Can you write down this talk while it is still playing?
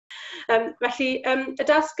Felly, y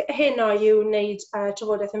dasg heno yw wneud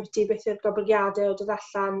trafodaeth yn biti beth yw'r goblygiadau o dod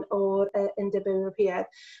allan o'r Undeb Ewropeaidd.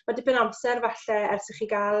 Mae dipyn amser falle ers i chi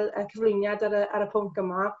gael cyflwyniad ar y pwnc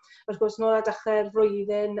yma. Wrth gwrs, nôl a dechrau'r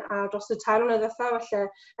flwyddyn a dros y 3 mlynedd ddiwetha,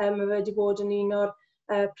 falle mae wedi bod yn un o'r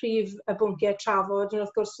prif bwnciau trafod.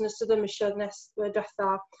 Wrth gwrs, yn ystod y misoedd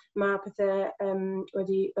diwetha, mae pethau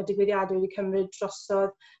wedi digwyddiadau wedi cymryd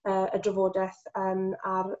drosodd y drafodaeth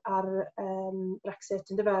ar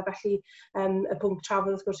Brexit yn dyfa. Felly, y pwnc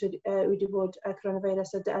trafod wrth gwrs wedi bod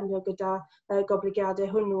coronavirus a delio gyda goblygiadau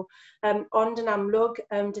hwnnw. Ond yn amlwg,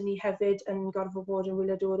 dyn ni hefyd yn gorfod bod yn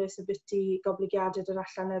wyliadwrus y biti goblygiadau dod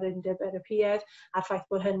allan yr Undeb Ewropeaidd a'r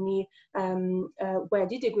ffaith bod hynny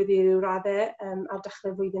wedi digwydd i ryw raddau ar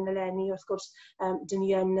dechrau'r flwyddyn eleni. Wrth gwrs, dyn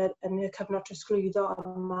ni yn y cyfnod trosglwyddo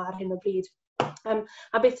yma ar hyn o bryd.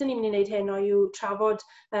 A beth dyn ni'n mynd i wneud heno yw trafod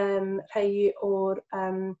rhai o'r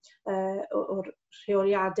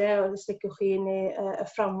rheoliadau, os liciwch chi, neu y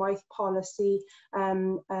fframwaith polisi a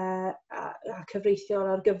cyfreithiol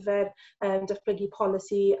ar gyfer datblygu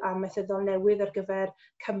polisi a methyddol newydd ar gyfer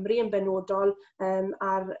Cymru yn benodol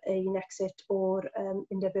ar ein exit o'r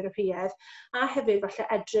Undeb Ewropeaidd. A hefyd falle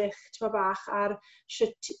edrych tyma bach ar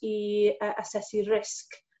sut i asesu risg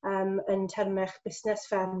yn termau busnes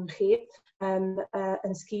fferm chi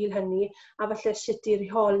yn sgil hynny, a falle sut i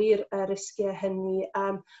rheoli'r risgiau hynny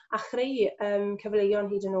a chreu cyfleoedd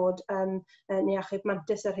hyd yn oed neu achub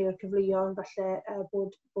mantis ar rhai o'r cyfleoedd falle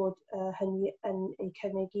bod hynny yn ei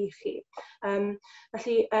cynnig i chi.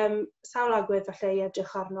 Felly, sawl agwedd falle i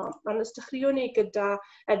edrych arno. Ond os dechreuwn ni gyda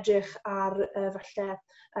edrych ar falle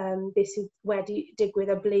beth sydd wedi digwydd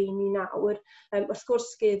o blaen ni nawr. Wrth gwrs,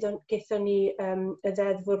 gaethon ni y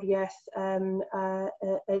ddeddfwriaeth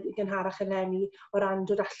gynharach eleni o ran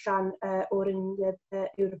dod allan o'r Undeb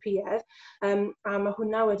Ewropeaidd, a mae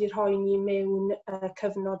hwnna wedi rhoi ni mewn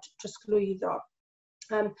cyfnod trosglwyddo.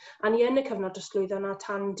 A ni yn y cyfnod trosglwyddo yna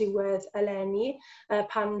tan diwedd eleni,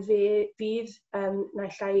 pan fydd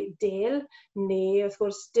naill ai del, neu wrth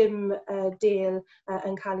gwrs dim del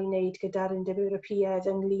yn cael ei wneud gyda'r Undeb Ewropeaidd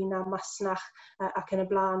ynglyn â masnach ac yn y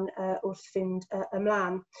blaen wrth fynd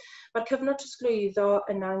ymlaen. Mae'r cyfnod trosglwyddo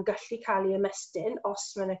yna'n gallu cael ei ymestyn os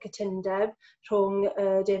mae yna cytundeb rhwng y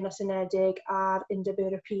Deyrnas Unedig a'r Undeb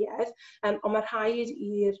Ewropeaidd, ond mae rhaid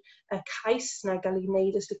i'r cais yna gael ei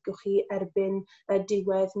wneud, os liciwch chi, erbyn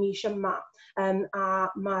diwedd mis yma. A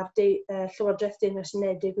mae'r Llywodraeth Deyrnas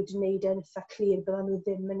Unedig wedi wneud yn eitha clir bydden nhw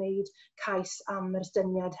ddim yn wneud cais am yr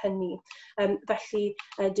ystyniad hynny. Felly,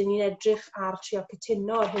 dyn ni'n edrych ar trio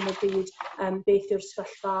cytuno ar hyn o bryd beth yw'r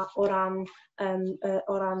sefyllfa o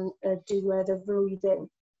ran diwedd y flwyddyn.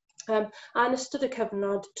 A yn ystod y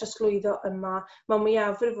cyfnod trosglwyddo yma, mae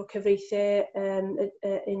mwyafrif o cyfreithiau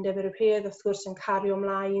Undeb Ewropeaidd wrth gwrs yn cario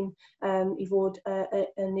ymlaen i fod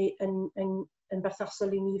yn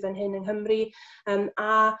berthnasol i ni fan hyn yng Nghymru,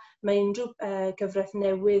 a mae unrhyw gyfraith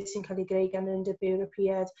newydd sy'n cael ei greu gan yr Undeb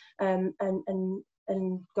Ewropeaidd yn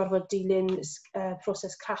gorfod dilyn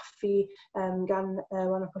proses craffu gan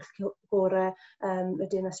wan o pwyllgorau y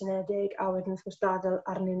Deyrnas Unedig, a wedyn wrth gwrs gadael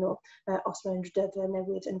arnyn nhw os mae unrhyw dyddau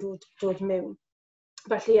newydd yn dod mewn.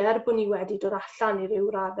 Felly, bod ni wedi dod allan i ryw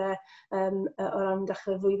raddau o ran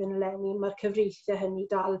dechrau'r flwyddyn eleni, mae'r cyfreithiau hynny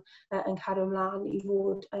dal yn cario ymlaen i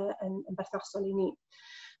fod yn berthnasol i ni.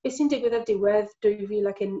 Beth sy'n digwydd ar diwedd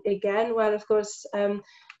 2020? Wel, wrth gwrs,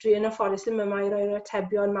 dwi yn ffodus ddim yma i roi'r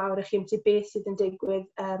atebion mawr i chi am beth sydd yn digwydd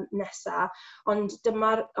nesaf, ond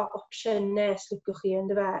dyma'r opsiynau, os liciwch chi,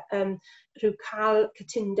 rhyw cael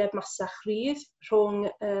cytundeb masach rydd rhwng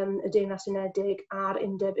y Deyrnas Unedig a'r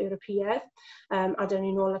Undeb Ewropeaidd, a dyn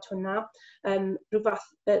ni'n ôl at hwnna.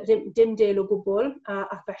 Dim del o gwbl,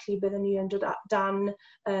 ac felly byddwn ni yn dod dan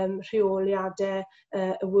rheoliadau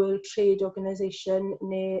y World Trade Organisation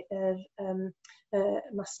neu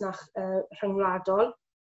masnach rhyngwladol,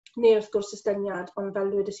 neu wrth gwrs ystyniad, ond fel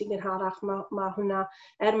dweud y gynharach, mae hwnna,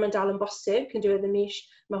 mae'n dal yn bosib, cyn diwedd y mis,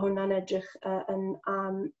 mae hwnna'n edrych yn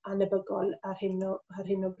anebygol ar hyn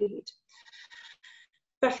o bryd.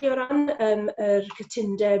 Felly, o ran yr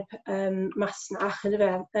cytundeb masnach,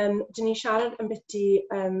 dyn ni'n siarad yn biti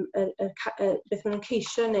beth maen nhw'n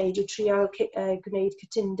ceisio wneud yw trial gwneud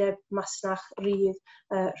cytundeb masnach rydd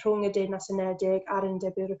rhwng y Deyrnas Unedig a'r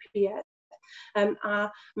Undeb Ewropeaidd. A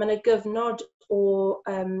mae yna gyfnod o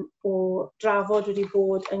drafod wedi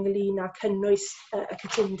bod ynglyn â cynnwys y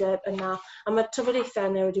cytundeb yna, a mae'r trafodaethau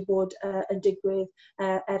yna wedi bod yn digwydd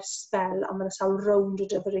ers spel, a mae yna sawl rownd o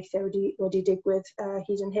trafodaethau wedi digwydd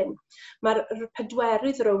hyd yn hyn. Mae'r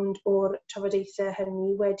 4 rownd o'r trafodaethau hynny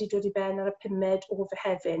wedi dod i ben ar y 5 o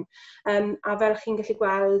Fehefin, a fel chi'n gallu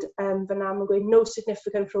gweld fyna mae'n gweud no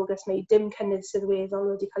significant progress made, dim cynnydd sylweddol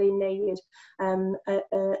wedi cael ei wneud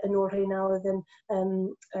yn ôl rheina oedd yn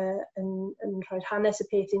rhoi hanes y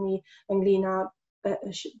peth i ni ynglyn â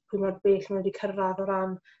pwy mor bell mae wedi cyrraedd o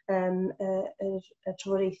ran y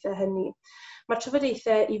trafodaethau hynny. Mae'r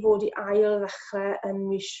trafodaethau i fod i ail ddechrau yn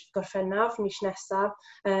mis Gorffennaf, mis nesaf,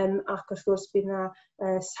 ac wrth gwrs bydd yna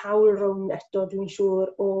sawl rownd eto, dwi'n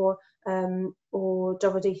siŵr, o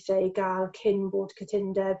drafodaethau i gael cyn bod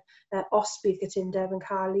cytundeb, os bydd cytundeb yn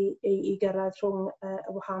cael ei gyrraedd rhwng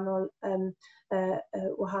y wahanol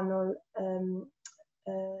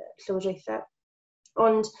llywodraethau.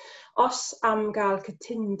 Ond os am gael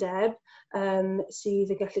cytundeb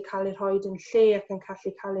sydd yn gallu cael ei rhoi yn lle ac yn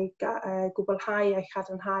gallu cael ei gwblhau a'i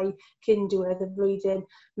chadarnhau cyn diwedd y flwyddyn,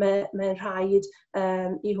 mae'n rhaid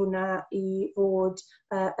i hwnna i fod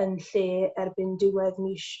yn lle erbyn diwedd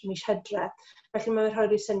mis Hydref. Felly mae'n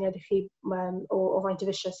rhoi'r syniad i chi o faint o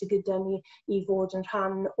fisiau sydd gyda ni i fod yn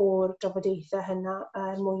rhan o'r drafodaethau hynna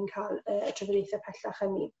mwyn cael y trafodaethau pellach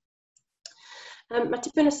hynny. Mae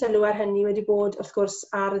tipyn o sylw ar hynny wedi bod, wrth gwrs,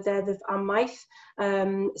 ar y ddeddf amaeth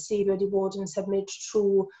sydd wedi bod yn symud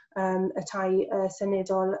trwy y tai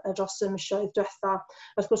senedol dros y misoedd diwetha.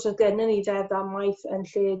 Wrth gwrs, oedd gennym ni ddeddf amaeth yn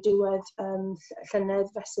lle diwedd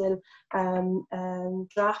llynedd fesul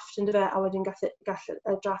drafft, a wedyn gall y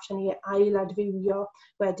drafft hynny ail-adfywio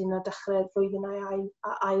wedyn ar dechrau'r flwyddyn a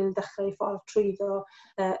ail-dechrau ffordd trwyddo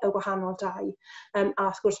y wahanol dau. A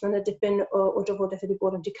wrth gwrs, mae yna dipyn o drafodaeth wedi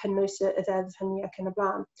bod yn cynnwys y ddeddf hynny ac yn y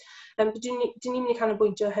blaen. Dyn ni'n mynd i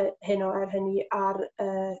canolbwyntio hyn o hynny ar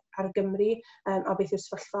Gymru a beth yw'r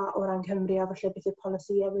sefyllfa o ran Cymru a falle beth yw'r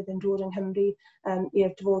polisïau bydd yn dod yn Nghymru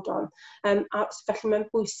i'r dyfodol. A felly mae'n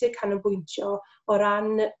bwysig canolbwyntio o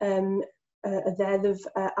ran y ddeddf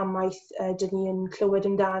amaeth dyn ni'n clywed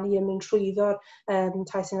amdani yn mynd trwyddo'r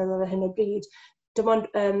tai seneddol ar hyn o bryd. Dim ond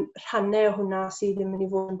rhannau o hwnna sydd yn mynd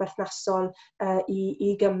i fod yn berthnasol i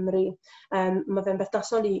Gymru. Mae fe'n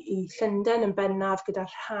berthnasol i Llundain yn bennaf gyda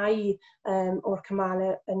rhai o'r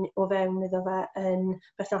cymalau o fewn iddo fe yn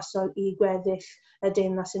berthnasol i gweddill y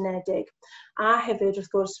Deyrnas Unedig. A hefyd,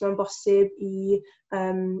 wrth gwrs, mae'n bosib i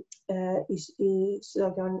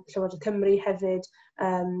swyddogion Llywodraeth Cymru hefyd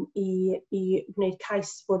i wneud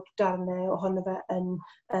cais bod darnau ohono fe yn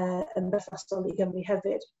berthnasol i Gymru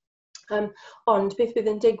hefyd. Ond beth bydd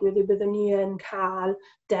yn digwydd yw byddwn ni yn cael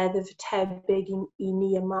deddf tebyg i ni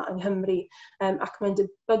yma yng Nghymru, ac mae'n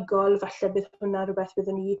debygol falle bydd hwnna rhywbeth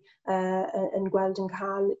byddwn ni yn gweld yn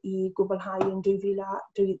cael i gwblhau yn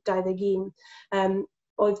 2021.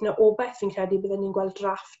 Oedd yna obaith fi'n credu byddwn ni'n gweld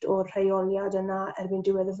drafft o'r rheoliad yna erbyn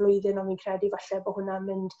diwedd y flwyddyn, ond fi'n credu falle bod hwnna'n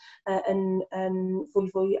mynd yn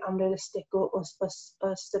fwy unrealistig o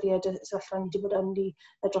ystyried y sefyllfa ni wedi bod ynddi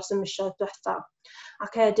dros y misoedd diwetha.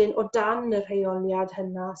 Ac wedyn, o dan y rheoliad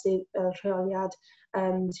hynna, sydd y rheoliad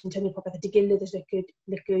sy'n tynnu popeth at ei gilydd ys liquid,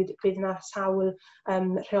 bydd yna sawl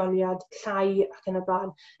rheoliad llai ac yn y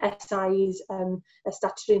blaen, SIs,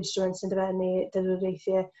 statutory instruments yn dyfennu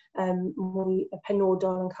dyfodolaethau mwy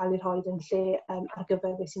penodol yn cael ei rhoi yn lle ar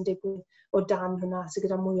gyfer beth sy'n digwydd o dan hwnna, sydd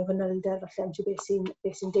gyda mwy o fanylder falle am beth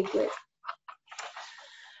sy'n digwydd.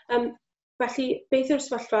 Felly, beth yw'r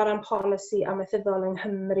sefyllfa o ran polisi amaethyddol yng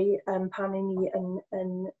Nghymru pan i ni yn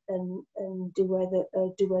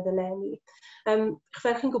diwedd eleni?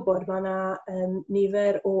 Fel chi'n gwybod, mae yna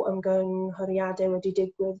nifer o ymgynghoriadau wedi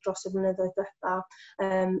digwydd dros y blynyddoedd diwetha.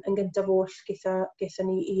 Yn gyntaf oll, gaethon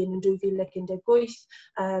ni un yn 2018,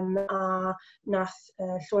 a nath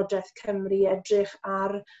Llywodraeth Cymru edrych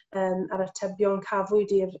ar atebion cafwyd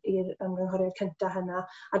i'r ymgynghoriad cyntaf hynna,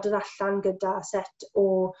 a dod allan gyda set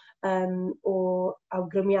o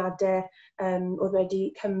awgrymiadau oedd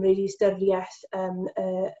wedi cymryd i ystyriaeth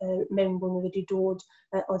mewnbwn oedd wedi dod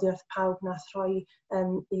oddi wrth pawb nath rhoi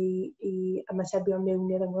i ymatebion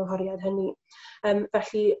mewn i'r ymgynghoriad hynny.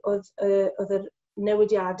 Felly oedd yr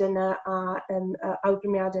newidiadau yna a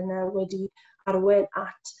awgrymiadau yna wedi arwain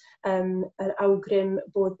at yr awgrym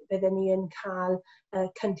bod bydden ni yn cael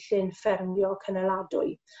cynllun ffermio cynaladwy.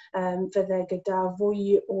 Fydde gyda fwy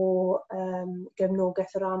o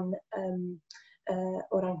gefnogaeth o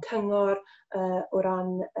ran cyngor, o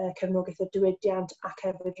ran cefnogaeth y diwydiant ac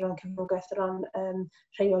hefyd o ran cefnogaeth o ran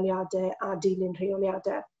rheoliadau a dilyn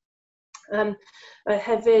rheoliadau.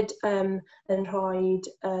 Hefyd yn rhoi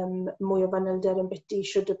mwy o fanylder yn biti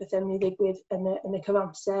siwr y bethau'n mynd i ddigwydd yn y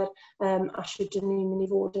cyfamser a siwr ni'n mynd i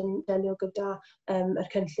fod yn delio gyda yr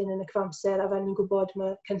cynllun yn y cyfamser, a fel ni'n gwybod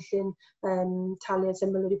mae cynllun taliad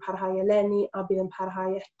syml wedi parhau eleni a bydd yn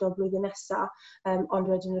parhau eto blwyddyn nesaf,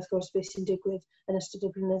 ond wedyn wrth gwrs beth sy'n digwydd yn ystod y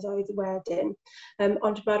blynyddoedd wedyn.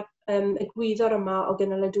 Ond mae'r egwyddor yma o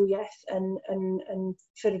gynaladwyeth yn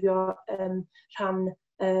ffurfio rhan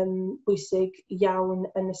bwysig iawn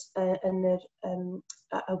yn yr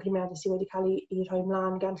awgrymiadau sydd wedi cael eu rhoi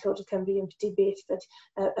mlaen gan Llywodraeth Cymru yn biti beth fydd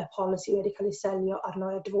y polisi wedi cael ei selio arno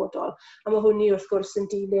y dyfodol. A mae hwnni wrth gwrs yn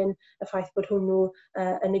dilyn y ffaith bod hwnnw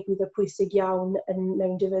yn egwyddor pwysig iawn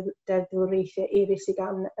mewn deddfwriaethau eraill sydd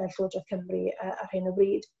gan Llywodraeth Cymru ar hyn o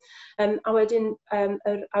bryd. A wedyn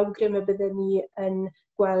yr awgrym y byddwn ni yn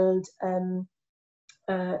gweld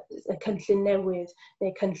y cynllun newydd,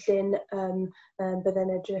 neu cynllun byddai'n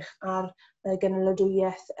edrych ar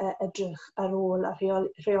gynaladwyeth edrych ar ôl a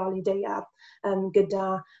rheoli daear gyda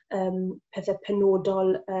pethau penodol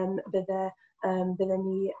bydden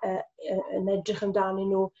ni yn edrych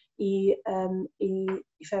amdanyn nhw i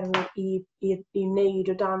ffermwyr i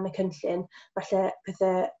wneud o dan y cynllun, falle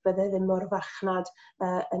pethau byddai ddim mor farchnad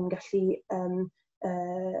yn gallu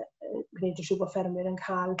gwneud yn siŵr bod ffermwyr yn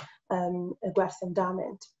cael y gwerth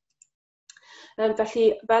amdanynt. Felly,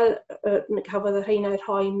 fel cafodd y rheina eu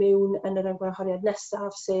rhoi mewn yn yr ymgynghoriad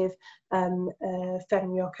nesaf, sef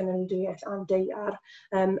ffermio cynaladwyeth a daear,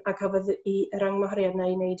 a cafodd yr ymgynghoriad yna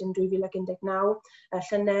i wneud yn 2019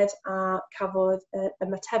 llynedd, a cafodd y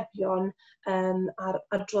matebion a'r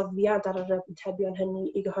adroddiad ar yr matebion hynny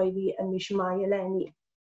i gyhoeddi yn mis Mai eleni.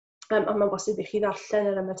 Ond mae'n bosib i chi ddarllen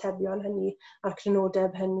yr ymatebion hynny a'r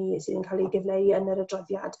crynodeb hynny sydd yn cael ei gyfleu yn yr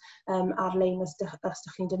adroddiad ar-lein os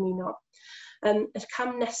ydych chi'n dymuno. Y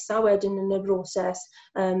cam nesaf wedyn yn y broses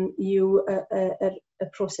yw y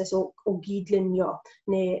proses o gydlunio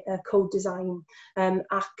neu co-design,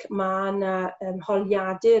 ac mae yna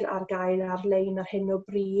holiadur ar gael ar-lein ar hyn o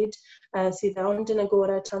bryd sydd ond yn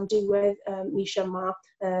agored tan diwedd mis yma,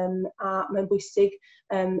 a mae'n bwysig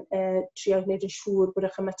trio gwneud yn siŵr bod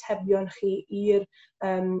eich ymatebion chi i'r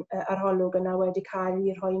arholwg yna wedi cael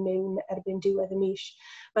ei rhoi mewn erbyn diwedd y mis.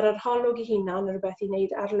 Mae'r arholwg ei hunan yn rhywbeth i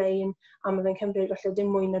wneud ar-lein, a mae fe'n cymryd falle dim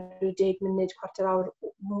mwy na 10 munud, chwarter awr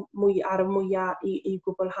ar y mwyaf i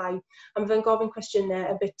gwblhau. A mae fe'n gofyn cwestiynau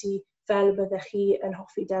y biti fel byddech chi yn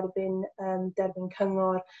hoffi derbyn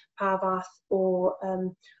cyngor, pa fath o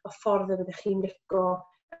ffordd y byddech chi'n licio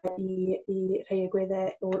i rhai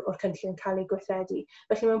agweddau o'r cynllun cael ei gweithredu.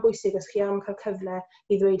 Felly mae'n bwysig os chi am cael cyfle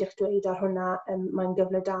i ddweud eich dweud ar hwnna, mae'n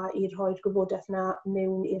gyfle da i rhoi'r gwybodaeth yna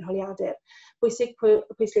mewn i'r holiadur. Bwysig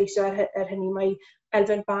pwysleisio ar hynny, mae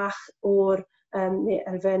elfen bach neu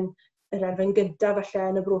yr elfen gyntaf falle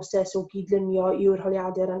yn y broses o gydlunio yw'r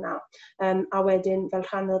holiadur yna. A wedyn, fel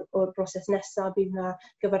rhan o'r broses nesaf, bydd yna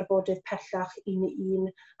gyfarfodydd pellach un i un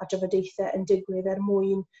a drafodaethau yn digwydd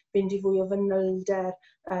mwyn fynd i fwy o fanylder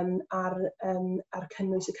ar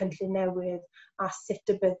cynnwys y cynllun newydd a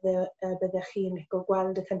sut y byddech chi'n licio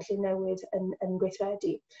gweld y cynllun newydd yn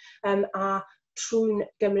gweithredu. A trwy'n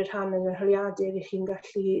gymryd rhan yn yr holiadur, i chi'n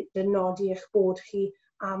gallu dynodi eich bod chi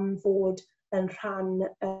am fod yn rhan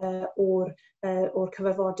o'r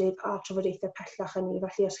cyfarfodydd a trafodaethau pellach hynny.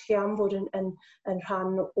 Felly, os chi am fod yn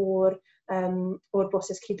rhan o'r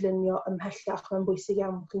broses cydlunio ymhellach, mae'n bwysig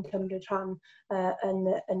iawn chi'n cymryd rhan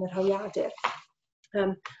yn yr holiadur.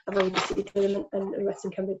 A fel wedi dweud, yn rhywbeth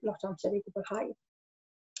sy'n cymryd lot o amser i gwblhau.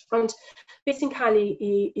 Ond beth sy'n cael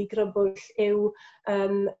ei grybwyll yw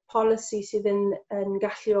polisi sydd yn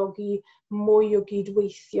galluogi mwy o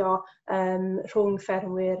gydweithio rhwng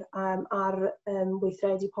ffermwyr ar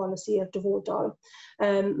weithredu polisi i'r dyfodol.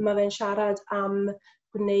 Mae fe'n siarad am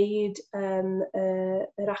gwneud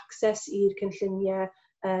yr access i'r cynlluniau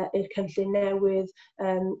i'r cynllun newydd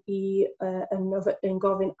yn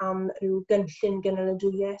gofyn am ryw gynllun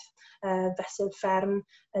gynaladwyeth fesel fferm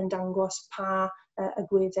yn dangos pa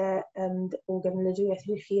agweddau o gynaladwyeth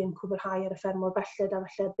ydych chi yn cwblhau ar y fferm o'r belled, a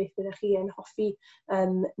falle beth byddech chi yn hoffi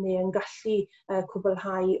neu yn gallu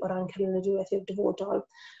cwblhau o ran cynaladwyeth i'r dyfodol.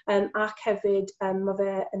 Ac hefyd mae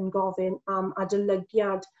fe yn gofyn am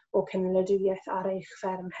adolygiad o cynaladwyeth ar eich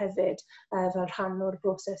fferm hefyd fel rhan o'r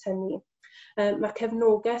broses hynny. Mae'r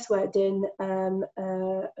cefnogaeth wedyn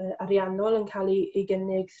ariannol yn cael ei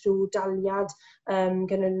gynnig trwy daliad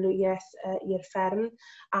gynaladwyeth i'r fferm,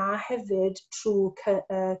 a hefyd trwy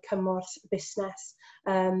cymorth busnes,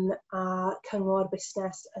 a cyngor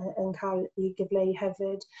busnes yn cael ei gyfleu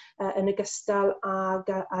hefyd yn ogystal ag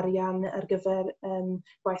arian ar gyfer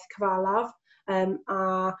gwaith cyfalaf a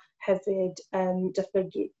hefyd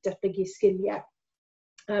datblygu sgiliau.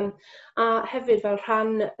 A hefyd fel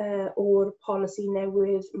rhan o'r polisi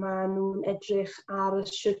newydd, maen nhw'n edrych ar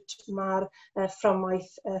sut mae'r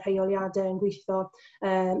fframwaith rheoliadau yn gweithio.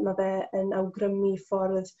 Mae fe yn awgrymu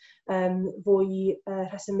ffordd fwy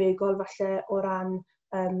rhesymegol falle o ran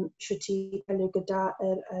sut i delio gyda y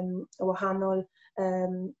wahanol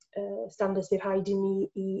standards sy'n rhaid i ni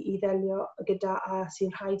i ddelio gyda a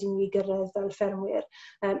sy'n rhaid i ni gyrraedd fel ffermwyr,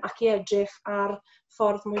 ac i edrych ar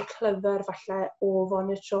ffordd mwy clyfar falle o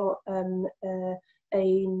fonitro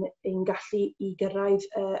ein gallu i gyrraedd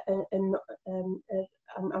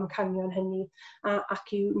amcanion hynny,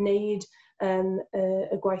 ac i wneud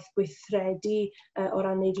y gwaith gweithredu o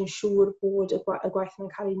ran wneud yn siŵr bod y gwaith yn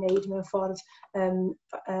cael ei wneud mewn ffordd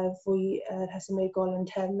fwy rhesymegol yn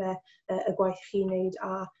termau y gwaith chi'n wneud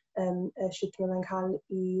a sut mae'n cael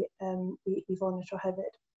i fonitro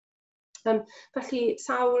hefyd. Felly,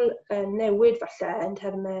 sawl newid falle yn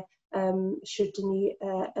termau sut ni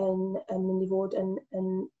yn mynd i fod yn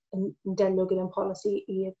delio gyda'n polisi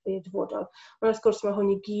i'r dyfodol. Ond wrth gwrs mae hwn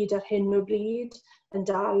i gyd ar hyn o bryd yn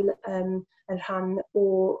dal yn rhan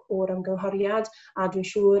o'r ymgynghoriad, a dwi'n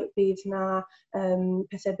siŵr bydd na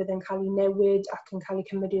pethau bydd yn cael ei newid ac yn cael ei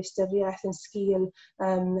cymryd i ystyriaeth yn sgil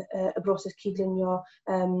y broses cydlunio.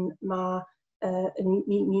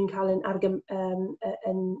 Ni'n cael yn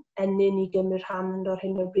ennyn i gymryd rhan ar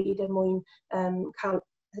hyn o bryd mwyn cael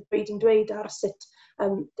dweud ar sut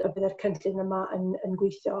byddai'r cynllun yma yn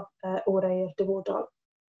gweithio orau i'r dyfodol.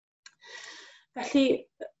 Felly,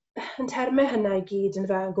 yn termau hynna i gyd yn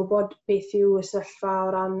gwybod beth yw y sefyllfa o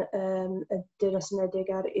ran y Deyrnas Unedig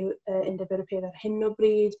a'r Undeb Ewropeaidd ar hyn o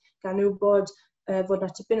bryd, gan wybod fod na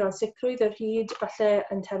tipyn o ansicrwydd ar hyd, falle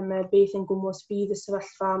yn termau beth yn gwmws bydd y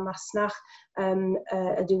sefyllfa masnach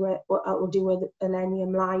o diwedd eleni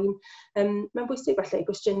ymlaen. Mae'n bwysig falle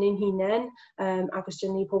gwestiynu'n hunain a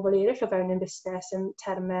gwestiynu pobl eraill o fewn ein busnes yn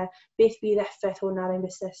termau beth bydd effaith hwn ar ein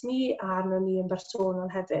busnes ni a arno ni yn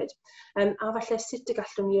bersonol hefyd. A falle sut y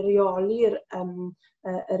gallwn ni reoli'r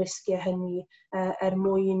y risgiau hynny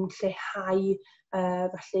mwyn lleihau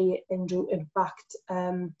felly unrhyw impact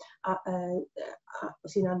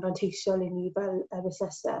sy'n anfanteisiol i ni fel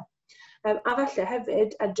busnesau. A felly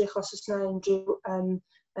hefyd edrych os oes yna unrhyw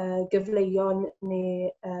gyfleuon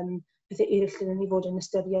neu pethau eraill yn ni fod yn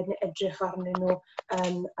ystyried neu edrych arnyn nhw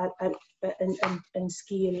yn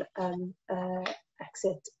sgil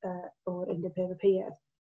exit o'r Undeb Ewropeaidd.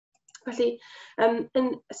 Felly,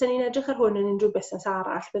 os ni'n edrych ar hwn yn unrhyw busnes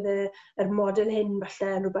arall, bydde yr model hyn falle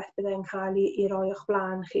yn rhywbeth bydde'n cael ei roi o'ch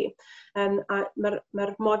blaen chi. A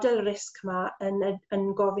mae'r model risg yma yn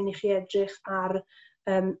gofyn i chi edrych ar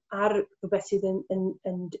rhywbeth sydd y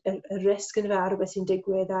risg yn fe, rhywbeth sy'n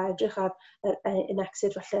digwydd, a edrych ar yn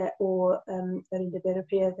exit falle o'r Undeb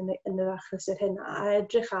Ewropeaidd yn yr achlysur hynna, a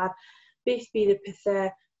edrych ar beth bydd y pethau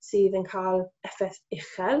sydd yn cael effaith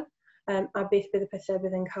uchel, a beth bydd y pethau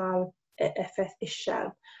bydd yn cael effaith isel.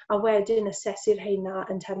 A wedyn asesu'r rheina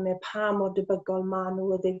yn termau pa mor debygol maen nhw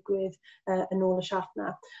o ddigwydd yn ôl y siart yna.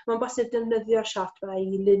 Mae'n bosib defnyddio'r siart yma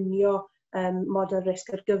i lunio model risg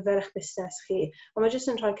ar gyfer eich busnes chi. Ond mae jyst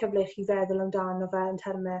yn rhoi cyfle i chi feddwl amdano fe yn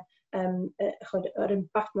termau yr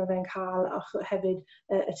impact mae fe'n cael a hefyd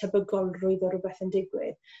y tebygolrwydd o rhywbeth yn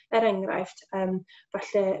digwydd. Enghraifft,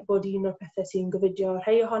 falle bod un o'r pethau sy'n gofidio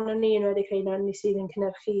rhai ohono ni, yn wedi rheina ni sydd yn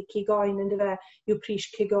cynhyrchu cigoen yn dyfe, yw pris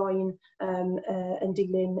cigoen yn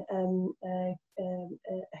dilyn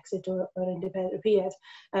exit o'r Undeb Ewropeaidd.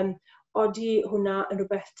 Odi hwnna yn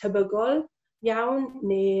rhywbeth tebygol iawn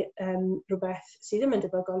neu rhywbeth sydd ddim yn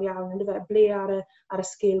debygol iawn, yn dyfe, ble ar y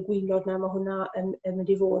sgil gwylod na mae hwnna yn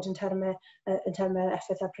mynd i fod yn termau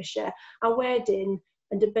effaith a prisiau. A wedyn,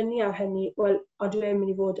 yn dibynnu ar hynny, wel, odi e'n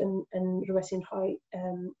mynd i fod yn rhywbeth sy'n rhoi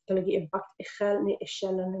golygu impact uchel neu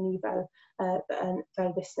isel yn ni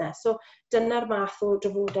fel busnes. So, dyna'r math o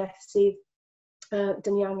drafodaeth sydd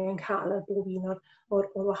dyn ni angen cael ar bob un o'r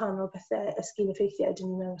wahanol pethau y sgil effeithiau dyn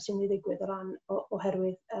ni'n meddwl sy'n ei ddigwydd o ran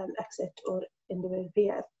oherwydd exit o'r Undeb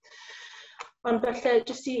Ewropeaidd. Ond falle,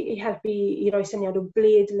 jyst i helpu i roi syniad o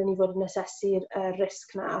ble dylen ni fod yn asesu'r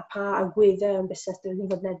risg na, a pa agweddau yn busnes dylen ni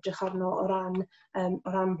fod yn edrych arno o ran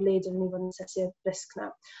ble dylen ni fod yn asesu'r risg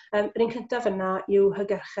na. Yr un cyntaf yna yw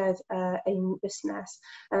hygyrchedd ein busnes.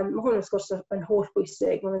 Mae hwn wrth gwrs yn holl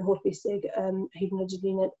bwysig, mae'n holl bwysig hyd yn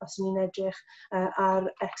oed os ni'n edrych ar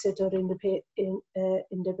exit o'r Undeb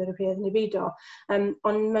Ewropeaidd neu beidio.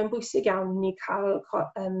 Ond mae'n bwysig iawn i ni cael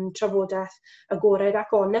trafodaeth agored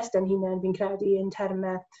ac onest yn hunain, fi'n credu, credu yn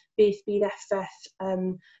termau beth bydd effaith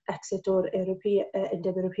exit o'r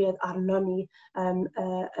Undeb Ewropeaidd arno ni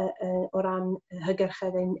o ran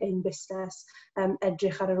hygyrchedd ein busnes,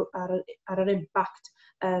 edrych ar yr impact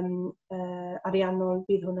ariannol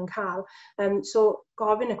bydd hwn yn cael. So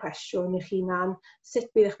gofyn y cwestiwn i chi na'n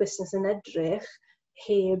sut bydd eich busnes yn edrych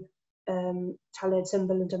heb taled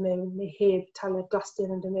symbol yn dod mewn neu heb taled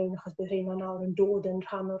glasur yn dod mewn, achos bydd rheina nawr yn dod yn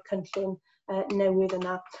rhan o'r cynllun newydd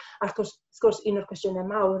yna. Ac wrth gwrs, un o'r cwestiynau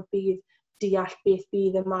mawr bydd deall beth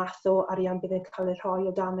bydd y math o arian bydd yn cael ei rhoi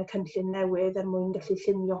o dan y cynllun newydd mwyn gallu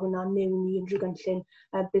llunio hwnna mewn i unrhyw gynllun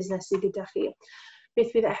busnesu gyda chi.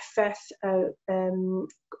 Beth bydd effaith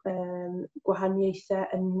gwahaniaethau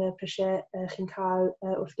yn y prisiau chi'n cael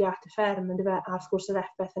wrth giat y fferm, a wrth gwrs yr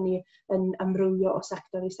effaith hynny yn amrywio o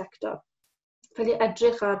sector i sector. Felly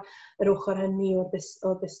edrych ar yr ochr hynny o'r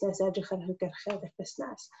busnes, edrych ar hygyrchedd eich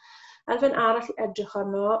busnes. Elfen arall i edrych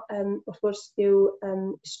arno, wrth gwrs, yw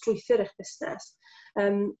strwythur eich busnes.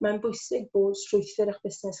 Mae'n bwysig bod strwythur eich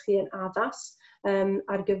busnes chi yn addas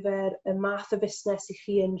ar gyfer y math o busnes i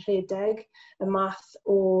chi yn rhedeg, y math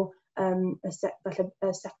o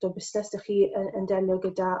sector busnes ydych chi yn delio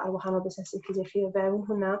gyda ar wahanol busnesau gyda chi o fewn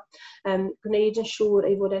hwnna. Gwneud yn siŵr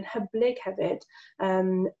ei fod e'n hyblyg hefyd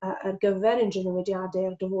ar gyfer unrhyw newidiadau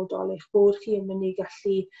ar dyfodol eich bod chi yn mynd i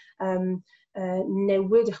gallu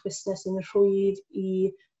newid eich busnes yn rhwydd i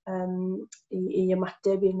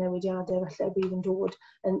ymateb i'r newidiadau falle bydd yn dod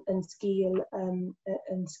yn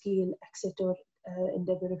sgil exit o'r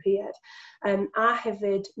Undeb Ewropeaidd. A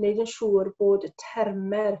hefyd, wneud yn siŵr bod y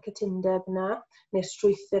termau'r cytundeb yna neu'r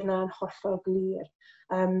strwythur yna yn hollol glir.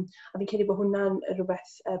 A fi'n credu bod hwnna'n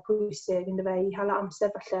rhywbeth pwysig yn i hala amser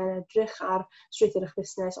falle yn edrych ar strwythur eich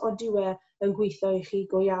busnes. Oed yw yn gweithio i chi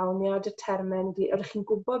go iawn, neu oed y termau yn glir. Oeddech chi'n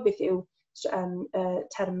gwybod beth yw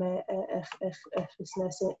termau eich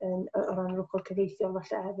busnes o ran yr ochr cyfreithiol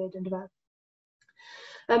falle hefyd yn dweud.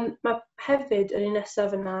 Mae hefyd yr un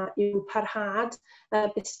nesaf yna yw parhad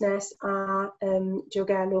busnes a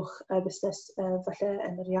diogelwch busnes falle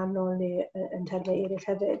yn ariannol neu yn termau eraill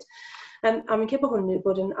hefyd. A mi'n credu bod hwn wedi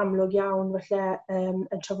bod yn amlwg iawn falle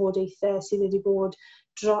yn trafodaethau sydd wedi bod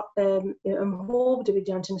ym mhob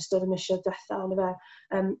diwydiant yn ystod y misoedd diwethaf,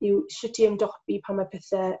 yw sut i ymdopi pan mae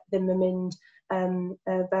pethau ddim yn mynd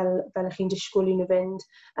fel ych chi'n disgwyl i nhw fynd.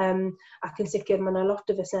 Ac yn sicr, mae yna lot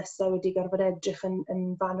o fusnesau wedi gorfod edrych yn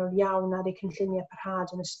fanwl iawn ar eu cynlluniau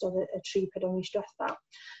parhad yn ystod y 3-4 mis diwethaf.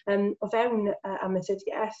 O fewn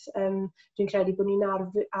amaethyddiaeth, dwi'n credu bod ni'n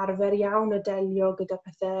arfer iawn o delio gyda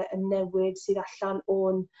pethau yn newid sydd allan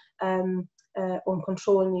o'n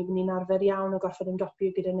control ni. Ni'n arfer iawn o gorfod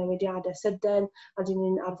ymdopi gyda newidiadau sydyn, a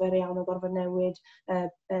ni'n arfer iawn o gorfod newid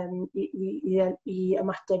i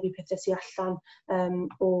ymateb i pethau sydd allan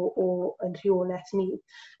o'n rheolaeth ni.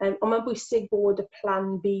 Ond mae'n bwysig bod y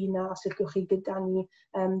plan B na, os ydych chi gyda ni,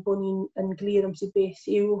 bod ni'n glir am sydd beth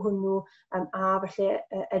yw hwnnw, a falle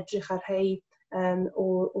edrych ar rhai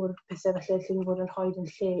o'r pethau falle lle fod yn rhoi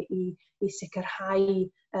yn lle i sicrhau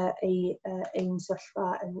ein sefyllfa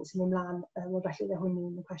sy'n ymlaen, o felly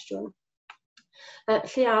hwnnw'n cwestiwn.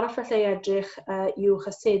 Lle arall falle i edrych yw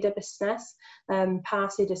chysedau busnes, pa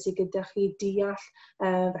asedau sydd gyda chi, deall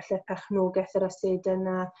falle perchnogaeth yr asedau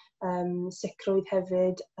yna, sicrwydd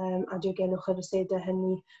hefyd, a diogelwch yr asedau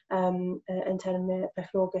hynny yn termau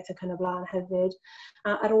perchnogaeth ac yn y blaen hefyd.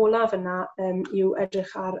 A ar olaf yna yw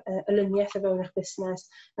edrych ar olyniaeth o fewn eich busnes.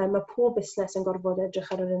 Mae pob busnes yn gorfod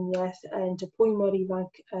edrych ar olyniaeth, pwy mor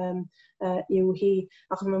ifanc yw hi,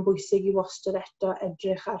 achos mae'n bwysig i wastad eto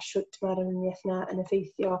edrych ar sut mae'r olyniaeth yna yn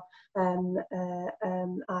effeithio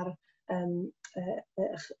ar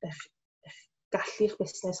eich gallu'ch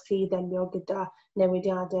busnes chi delio gyda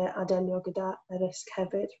newidiadau a delio gyda y risg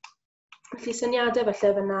hefyd. Felly syniadau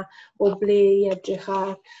falle fyna o ble i edrych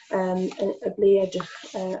ar o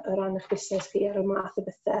ran eich busnes chi ar y math o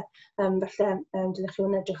bethau. Falle dylech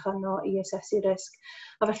chi'n edrych arno i asesu risg.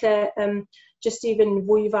 A falle jyst i fynd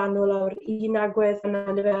fwy fanwl o'r un agwedd yna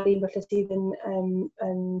yn y fel un falle sydd yn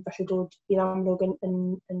falle dod i'r amlwg yn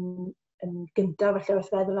gyntaf falle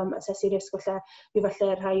wrth feddwl am asesu risg, falle yw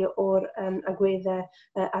falle rhai o'r agweddau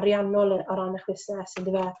ariannol o ran eich busnes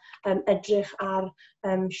yn edrych ar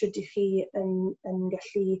sut ych chi yn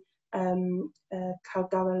gallu cael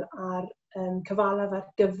gael ar cyfalaf ar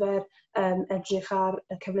gyfer edrych ar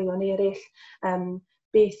y cyfleoedd eraill,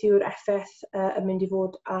 beth yw'r effaith yn mynd i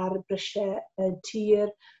fod ar brisiau tir.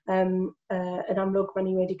 Yn amlwg, mae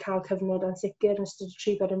ni wedi cael cyfnod ansicr yn ystod y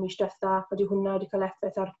 3-4 mis diwethaf, wedi hwnna wedi cael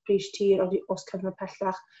effaith ar bris tir os cyfnod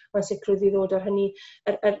pellach, mae'n sicrwydd i ddod ar hynny.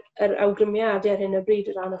 Yr awgrymiadau ar hyn o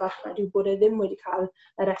bryd o ran y farchnad yw bod e ddim wedi cael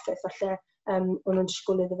yr effaith falle o'n nhw'n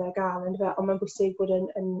disgwyl iddo fe gael, ond mae'n bwysig bod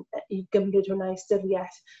i gymryd hwnna i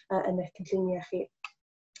ystyriaeth yn eich cynlluniau chi.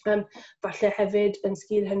 Falle hefyd yn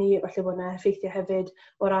sgil hynny, falle bod yna effeithiau hefyd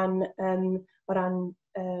o ran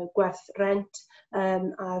gwerth rent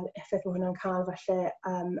a'r effaith bod hwnna'n cael falle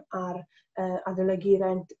ar adolygu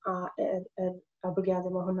rent a'r oblygiadau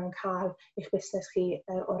mae hwnna'n cael i'ch busnes chi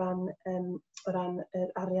o ran yr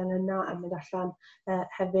arian yna a mynd allan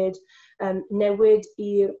hefyd. Newid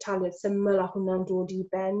i'r taliad syml a hwnna'n dod i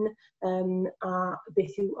ben a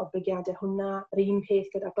beth yw oblygiadau hwnna. Yr un peth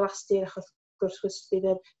gyda glasur, achos gwrs bydd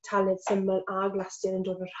y taliad syml a glasur yn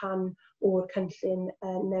dod yn rhan o'r cynllun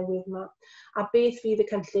newydd yma. A beth fydd y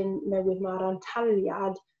cynllun newydd yma ran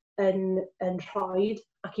taliad yn rhoi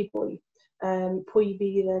ac i bwy. Pwy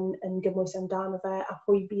bydd yn gymwys amdano fe a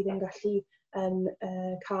pwy bydd yn gallu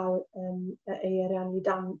cael ei ariannu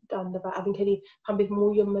dan fe. A fi'n credu pan bydd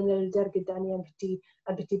mwy o manylder gyda ni am beth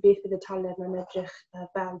beth bydd y taliad yna'n edrych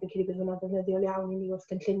fel, fi'n credu bydd hwnna'n ddefnyddiol iawn i ni wrth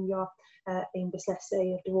gynllunio ein busnesau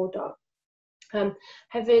i'r dyfodol.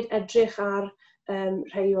 Hefyd edrych ar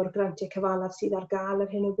rhai o'r grantiau cyfalaf sydd ar gael ar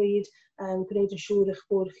hyn o bryd, gwneud yn siŵr eich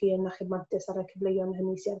bod chi yn achub-mantais ar y cyfleoedd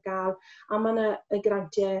hynny sydd ar gael. A mae yna y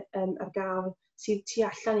grantiau ar gael sydd tu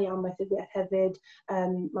allan i amaethyddiaeth hefyd.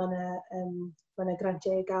 Mae yna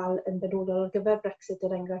grantiau ar gael yn benodol ar gyfer Brexit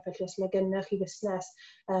yr enghraifft, felly os mae gennych chi busnes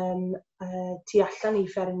tu allan i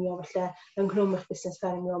ffermio, falle yng nghlwm eich busnes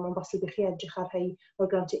ffermio, mae'n bosib i chi edrych ar rhai o'r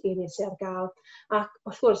grantiau eraill sydd ar gael. Ac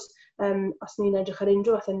wrth gwrs, os ni'n edrych ar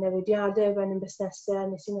unrhyw fath o newidiadau o fewn ein busnesau,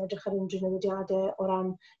 nes i'n edrych ar unrhyw newidiadau o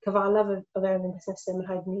ran cyfalaf o fewn ein busnesau, mae'n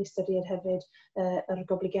rhaid i ni ystyried hefyd yr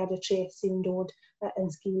goblygiadau treth sy'n dod yn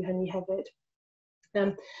sgil hynny hefyd.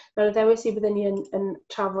 Fel y ddewis i byddwn ni yn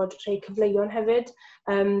trafod rhai cyfleuon hefyd.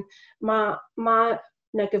 Mae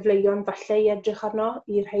yna gyfleuon falle i edrych arno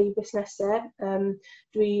i rhai busnesau.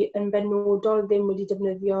 Dwi yn benodol ddim wedi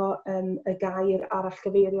defnyddio y gair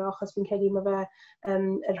arallgyfeirio, achos fi'n credu mae fe yn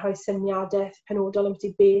rhoi syniadaeth penodol am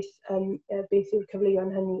beth yw'r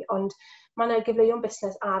cyfleuon hynny. Ond mae yna gyfleuon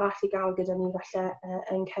busnes arall i gael gyda ni falle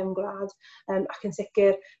yn cefn gwlad, ac yn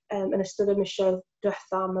sicr yn ystod y misoedd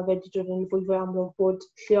diwetha mae fe wedi dod yn fwy amlwg bod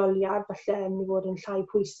lleoliad falle yn mynd i fod yn llai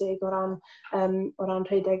pwysig o ran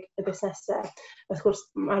rhedeg y busnesau. Wrth gwrs,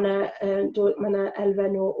 mae yna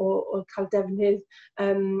elfen o cael defnydd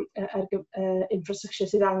infrastructure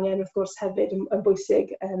sydd angen wrth gwrs hefyd yn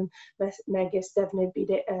bwysig megis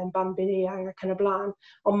defnydd band-byd eang ac yn y blaen,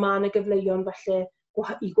 ond mae yna gyfleuon falle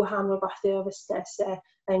i gwahanol fathau o busnesau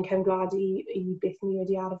yn cefn gwlad i beth ni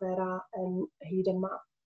wedi arfer â hyd yma.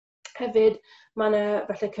 Hefyd, mae yna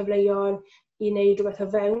falle cyfleuon i wneud rhywbeth o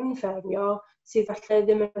fewn ffermio sydd falle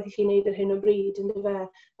ddim yn gallu chi wneud ar hyn o bryd, ynddo fe.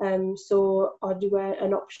 So, yw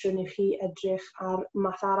yn opsiwn i chi edrych ar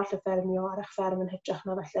math arall o ffermio ar eich fferm yn hytrach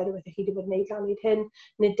na falle rhywbeth i chi wedi bod yn wneud lan i'r hyn,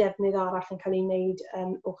 neu defnydd arall yn cael ei wneud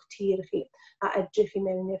o'ch tir chi, a edrych i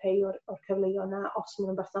mewn i'r rhai o'r cyfleuon yna os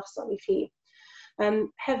maen nhw'n berthnasol i chi.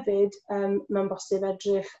 Hefyd, mae'n bosib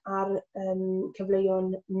edrych ar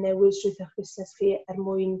cyfleuon newydd drwy'r eich busnes chi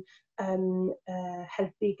mwyn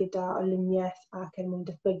helpu gyda oluniaeth ac mwyn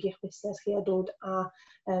datblygu eich busnes chi a dod â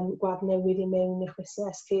gwaith newydd i mewn i'ch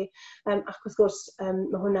busnes chi. Ac wrth gwrs,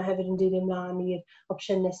 mae hwnna hefyd yn dilyn ymlaen i'r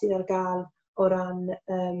opsiynau sydd ar gael o ran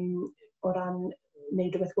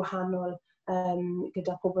wneud rhywbeth gwahanol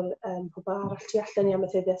gyda pobl arall tu allan i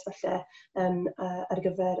amaethyddiaeth falle ar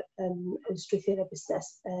gyfer strwythurau busnes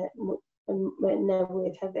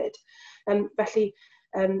newydd hefyd. Felly,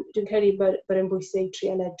 dwi'n credu bod yn bwysig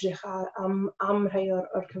trial edrych am rhai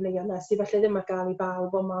o'r cyfleuon yna sydd falle ddim ar gael i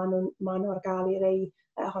bawb, ond maen nhw ar gael i rei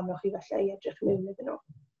ohonoch chi falle i edrych mewn iddyn nhw.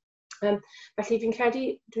 Felly, fi'n credu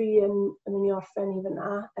dwi'n mynd i orffen i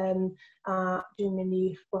fyna a dwi'n mynd i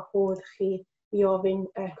gwahodd chi i ofyn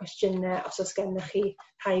cwestiynau os oes gennych chi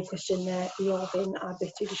rhai cwestiynau i ofyn a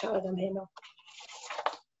beth dwi wedi siarad am heno.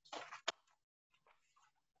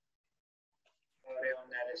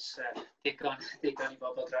 Digon i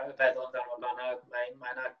bobl feddwl amdano fan'na. Mae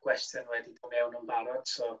yna gwestiwn wedi dod mewn yn barod,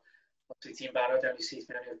 so os wyt ti'n barod, ewn i syth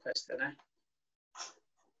mewn i'r cwestiynau.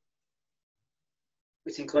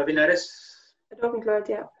 Wyt ti'n clywed fi'n Nerys? Ydw, fi'n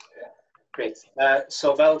clywed, ie. Great.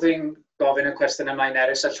 So fel dwi'n gofyn y cwestiynau mae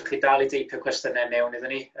Nerys, allwch chi dal i deipio cwestiynau mewn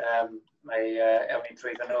iddyn ni. Ewn ni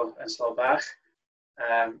drwyddo nhw yn slo bach.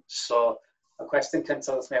 So, y cwestiwn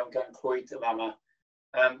cyntaf wrth mewn gan Clwyd y fama.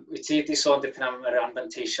 Wyt ti wedi sôn dipyn am yr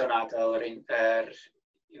anfanteision adael yr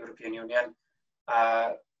European Union, a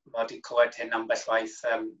mae wedi clywed hyn ambell waith.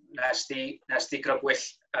 Nes di grybwyll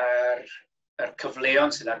yr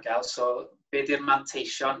cyfleon sydd ar gael, so beth yw'r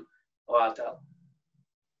manteision o adael?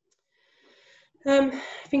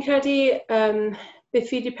 Fi'n credu Beth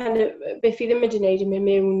fydd ddim wedi wneud yn mynd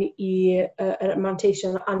mewn i yr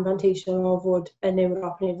manteision anfanteision o fod yn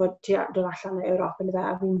Ewrop neu fod dod allan o Ewrop yn y fe,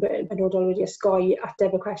 a fi'n benodol wedi osgoi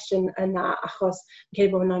ateb y cwestiwn yna, achos fi'n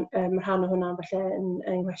credu bod mae rhan o hwnna falle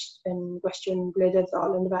yn gwestiwn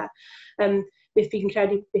gwleidyddol yn y fe. Beth fi'n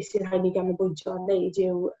credu beth sy'n rhaid ni ganolbwyntio ar wneud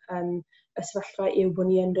yw y sefyllfa yw bod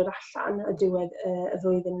ni yn dod allan y diwedd y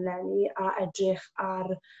flwyddyn eleni a edrych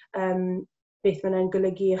ar beth mae'n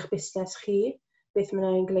golygu eich busnes chi, beth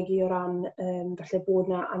mae'n golygu o ran falle bod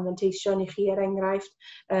yna anfanteision i chi enghraifft,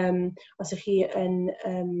 os ych chi yn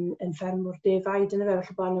ffermwr defaid yn y fe,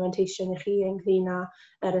 falle bod anfanteision i chi ynglyn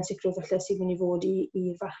â'r ansicrwydd falle sydd mynd i fod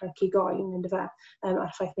i'r farchnad cigoen yn y fe,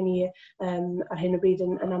 a'r ffaith bod ni ar hyn o bryd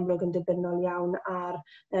yn amlwg yn dibynol iawn ar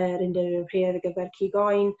yr Undeb Ewropeaidd ar gyfer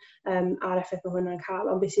cigoen, a'r effaith mae hwnna'n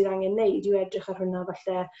cael, ond beth sydd angen wneud yw edrych ar hwnna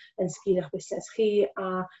falle yn sgil eich busnes chi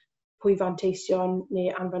a pwy fanteision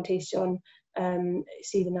neu anfanteision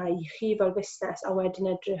sydd yna i chi fel busnes, a wedyn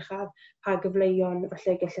edrych ar pa gyfleuon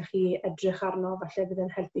falle gallech chi edrych arno, falle bydd yn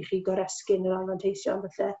helpu chi goresgyn yr anfanteision,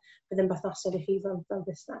 falle bydd yn berthnasol i chi fel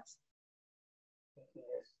busnes.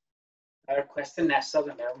 Yr cwestiwn nesaf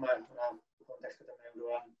yna, mae'n dechrau mewn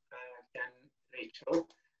rwan gan Rachel.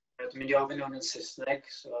 Dwi'n mynd i ofyn nhw'n Saesneg,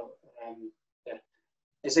 so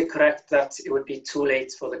is it correct that it would be too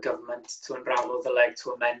late for the government to unravel the leg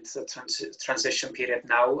to amend the transition period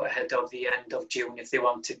now ahead of the end of June if they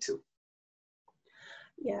wanted to?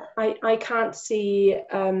 Yeah, I can't see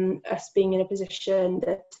us being in a position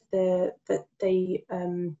that they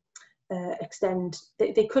extend.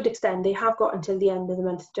 They could extend. They have got until the end of the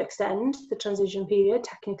month to extend the transition period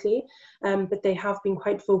technically, but they have been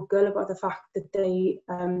quite vocal about the fact that they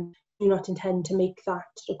do not intend to make that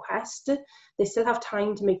request. They still have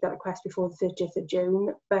time to make that request before the 30th of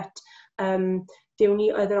June, but the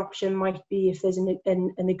only other option might be if there's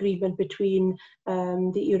an agreement between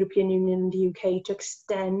the European Union and the UK to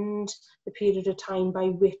extend the period of time by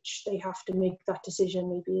which they have to make that decision,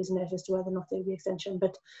 maybe, isn't it, as to whether or not there will be extension.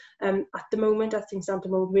 But at the moment, I think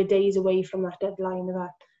we're days away from that deadline of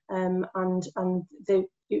that. And the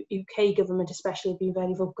UK government especially have been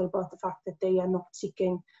very vocal about the fact that they are not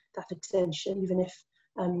seeking that extension, even if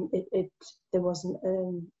there wasn't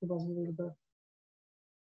available.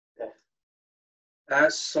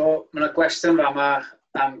 So, mae yna gwestiwn fama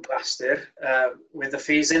am Glastir. With the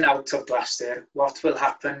phasing out of Glastir, what will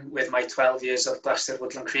happen with my 12 years of Glastir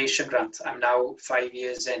Woodland Creation Grant? I'm now 5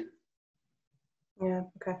 years in. Yeah,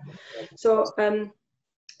 okay.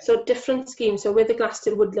 So different schemes. So with the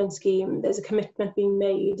Glastir Woodland scheme, there's a commitment being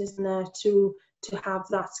made, isn't there, to have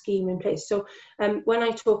that scheme in place. So when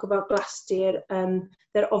I talk about Glastir,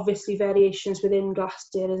 there are obviously variations within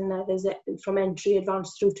Glastir, isn't there? There's from entry,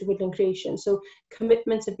 advanced through to woodland creation. So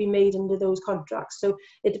commitments have been made under those contracts. So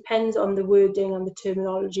it depends on the wording and the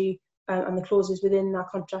terminology and the clauses within that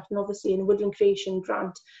contract. And obviously in a woodland creation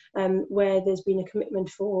grant, where there's been a commitment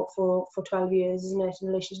for 12 years, isn't it, in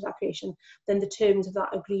relation to that creation, then the terms of that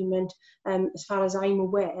agreement, as far as I'm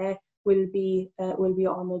aware, will be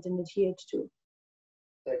honoured and adhered to.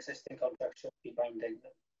 The existing contract should be binding.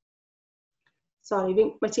 Sorry,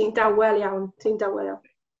 mae ti'n dawel iawn.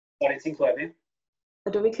 Sorry, ti'n clywed fi?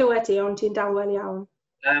 Ydw fi'n clywed ti, ond ti'n dawel iawn.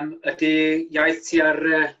 Ydy iaith ti ar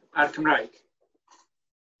Cymraeg?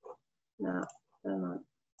 Na, na.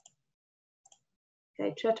 Okay,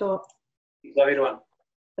 trio to. Ti'n clywed fi rwan?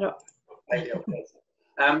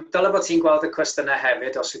 Dyle bod ti'n gweld y cwestiynau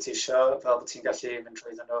hefyd, os wyt ti isio, fel bod ti'n gallu mynd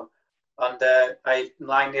trwy nhw. Ond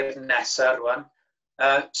mlaen i'r nesaf rwan.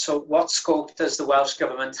 So what scope does the Welsh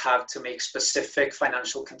Government have to make specific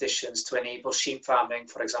financial conditions to enable sheep farming,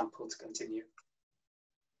 for example, to continue?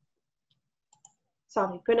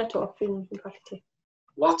 Sorry, gwna to, fi'n colli ti.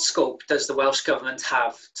 What scope does the Welsh Government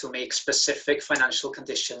have to make specific financial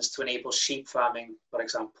conditions to enable sheep farming, for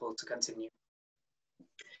example, to continue?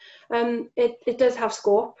 It does have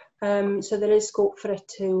scope, so there is scope for it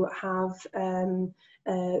to have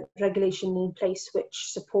regulation in place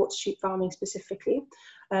which supports sheep farming specifically.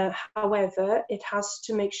 However, it has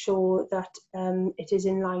to make sure that it is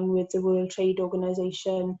in line with the World Trade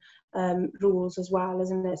Organization rules as well,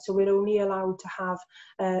 isn't it? So we're only allowed to have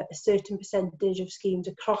a certain percentage of schemes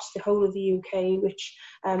across the whole of the UK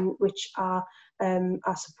which are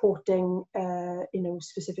supporting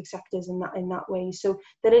specific sectors in that way. So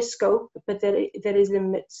there is scope, but there is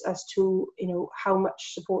limits as to how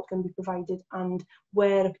much support can be provided and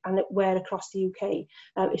where across the UK.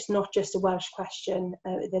 It's not just a Welsh question.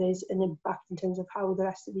 There is an impact in terms of how the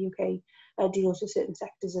rest of the UK deals with certain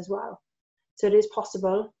sectors as well. So it is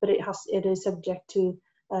possible, but it is subject to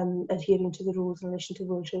adhering to the rules in relation to the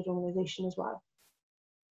World Trade Organization as well.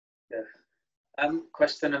 Yeah.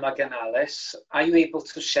 Question yma gen Alice. Are you able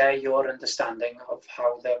to share your understanding of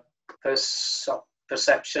how the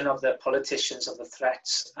perception of the politicians of the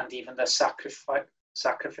threats and even the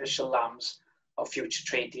sacrificial lambs of future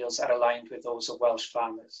trade deals are aligned with those of Welsh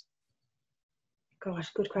farmers? Gosh,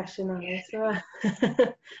 good question, Alice.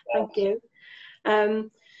 Thank you. I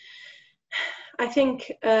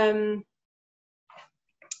think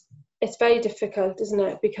it's very difficult, isn't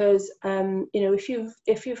it? Because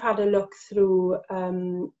if you've had a look through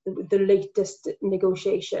the latest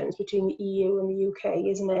negotiations between the EU and the UK,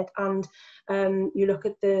 isn't it? And you look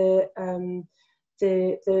at the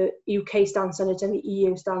UK stance on it and the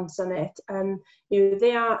EU stance on it,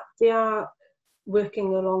 they are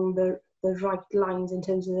working along the right lines in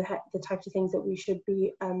terms of the types of things that we should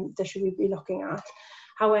be looking at.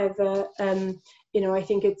 However, I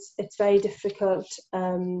think it's very difficult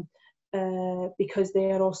because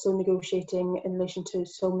they are also negotiating in relation to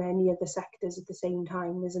so many other sectors at the same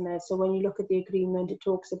time, isn't it? So when you look at the agreement, it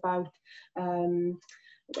talks about it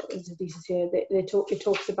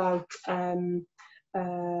talks about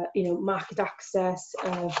market access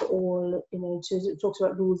for all, it talks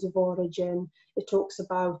about rules of origin, it talks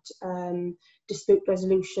about dispute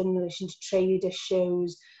resolution in relation to trade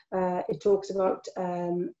issues, it talks about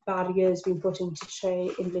barriers being put into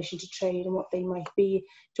trade in relation to trade and what they might be, it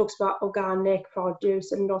talks about organic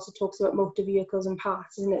produce, and it also talks about motor vehicles and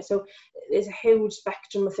parts, isn't it? So there's a huge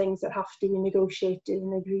spectrum of things that have to be negotiated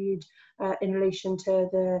and agreed in relation to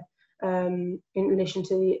the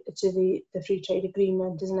free trade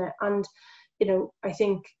agreement, isn't it? And I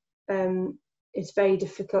think it's very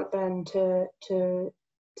difficult then to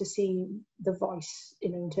see the voice,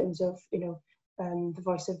 in terms of the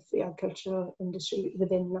voice of the agricultural industry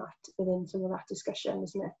within some of that discussion,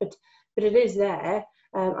 isn't it? But it is there,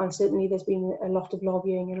 and certainly there's been a lot of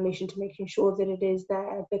lobbying in relation to making sure that it is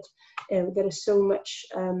there. But there is so much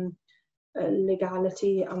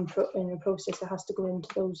legality and process that has to go into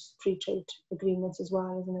those free trade agreements as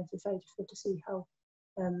well, isn't it? It's very difficult to see how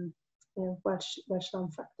Welsh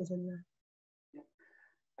land factors in there.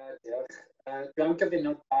 Diolch. Dwi'n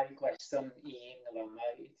gyfuno dau gwestiwn yma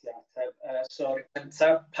i ti ateb. So,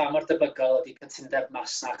 cyntaf, pa mor debygol ydy cytundeb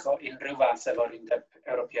masnach o unrhyw fath efo'r Undeb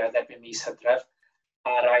Ewropeaidd erbyn mis Hydref?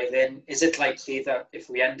 A'r ailyn, is it likely that if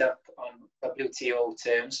we end up on WTO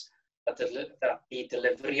terms, that the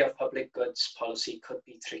delivery of public goods policy could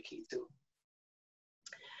be tricky too?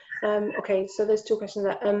 Okay, so there's two questions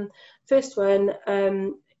there. First one,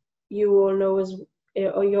 you all know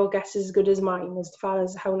or your guess is as good as mine as far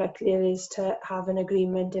as how likely it is to have an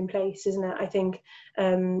agreement in place, isn't it? I think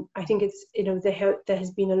it's, there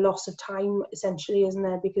has been a loss of time essentially, isn't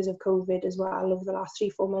there, because of COVID as well over the last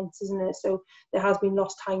 3-4 months, isn't it? So there has been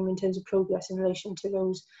lost time in terms of progress in relation to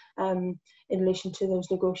those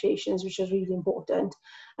negotiations, which is really important.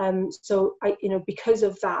 So because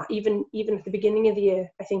of that, even at the beginning of the year,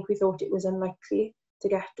 I think we thought it was unlikely to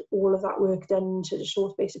get all of that work done in such a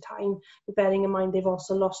short space of time. But bearing in mind they've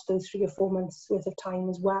also lost those 3 or 4 months worth of time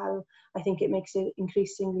as well, I think it makes it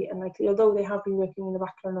increasingly unlikely, although they have been working in the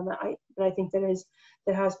background on that. But I think there has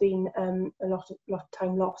been a lot of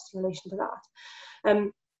time lost in relation to that.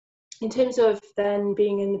 In terms of then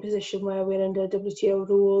being in the position where we're under WTO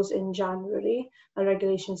rules in January and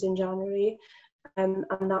regulations in January, and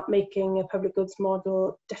that making a public goods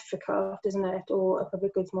model difficult, isn't it, or a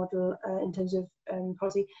public goods model in terms of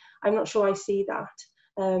policy, I'm not sure I see that.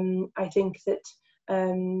 I think that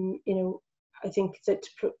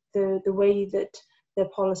the way that the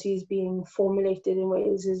policy is being formulated in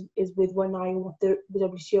Wales is with one eye on what the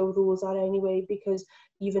WTO rules are anyway, because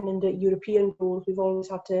even in the European rules we've always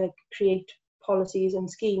had to create policies and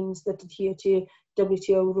schemes that adhere to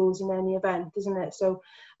WTO rules in any event, isn't it? So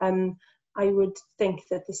I would think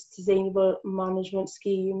that the sustainable management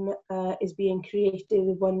scheme is being created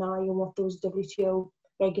with one eye on what those WTO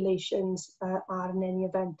regulations are in any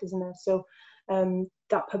event, isn't it? So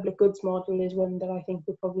that public goods model is one that I think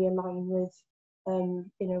would probably align with,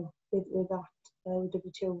 with that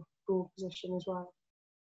WTO rule position as well.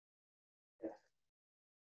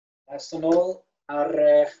 So nôl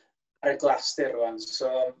ar y glasur rwan.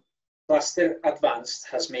 So Glasur Advanced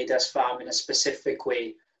has made us farm in a specific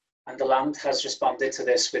way, and the land has responded to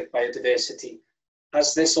this with biodiversity.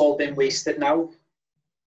 Has this all been wasted now?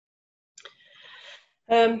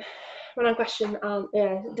 Mae'n question,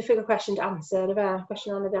 difficult question to answer,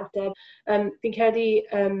 question anodd i ateb. Fi'n credu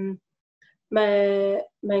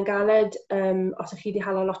mae'n galed os ych chi wedi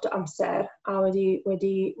hala lot o amser a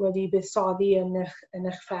wedi buddsoddi yn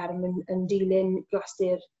eich fferm yn dilyn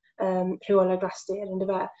glasur rheolau glasur, ynddo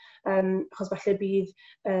fe. Achos falle bydd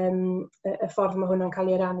y ffordd mae hwnna'n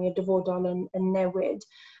cael ei rannu i'r dyfodol yn newid.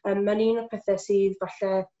 Mae'n un o'r pethau sydd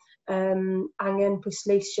falle angen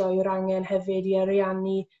pwysleisio yw'r angen hefyd i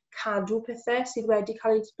ariannu cadw pethau sydd wedi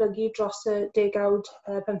cael eu datblygu dros y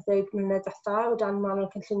 10-15 mlynedd ddiwetha o dan manwl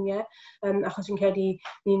cynlluniau, achos fi'n credu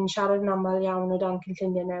ni'n siarad yn aml iawn o dan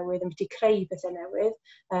cynlluniau newydd, yn byti creu pethau newydd,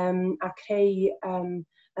 a creu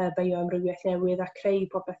bioamrywiaeth newydd, a creu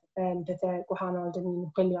pethau gwahanol dyn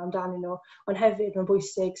ni'n chwilio amdanyn nhw. Ond hefyd mae'n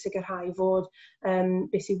bwysig sicrhau fod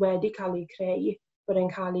beth sydd wedi cael ei creu, bod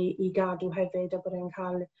e'n cael ei gadw hefyd, a bod e'n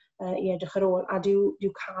cael i edrych ar ôl. A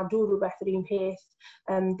dyw cadw rhywbeth yr un peth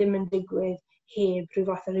ddim yn digwydd heb rhyw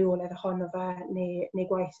fath o reolaeth ohono fe neu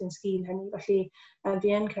gwaith yn sgil hynny. Felly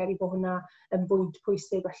fi yn credu bod hwnna yn bwynt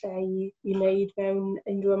pwysig falle i wneud mewn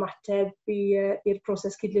unrhyw ymateb i'r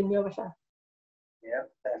proses cydlunio falle. Yeah,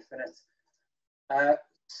 definite.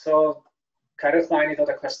 So, cariwch mlaen i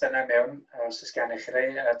ddod â cwestiynau mewn, os oes gennych chi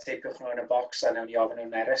rei, teipiwch nhw yn y bocs a newn ni ofyn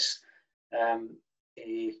nhw'n Nerys.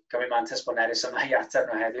 I gymryd mantis bod Nerys yma i ateb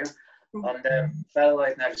nhw heddiw. Ond fel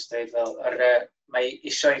oedd Nerys dweud, mae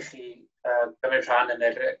eisiau i chi gymryd rhan yn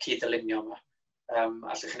yr cyd-dylunio yma.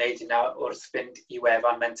 Allwch chi wneud hynna wrth fynd i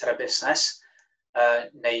wefan Mentor a Busnes,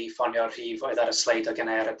 neu ffonio rhif oedd ar y sleid o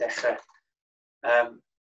gennau ar y dechrau.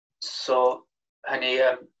 So, hynny,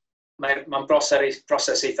 mae'n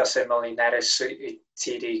broses eitha syml i Nerys i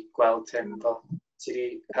ti wedi gweld hyn, ti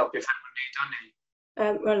wedi helpu ffermwr wneud o neu?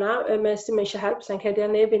 Wel na, mes dim eisiau help, sa'n credu ar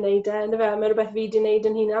neb i wneud e. Mae rhywbeth fi wedi wneud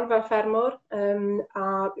yn hunan fel ffermwr, a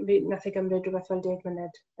fi nath ei gymryd rhywbeth fel 10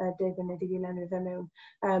 munud i gilenwi fe mewn.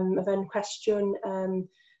 Mae fe'n cwestiwn,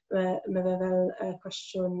 mae fe fel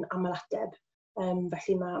cwestiwn aml ateb.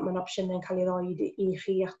 Felly mae'n opsiwn yn cael ei roi i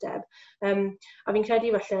chi ateb. A fi'n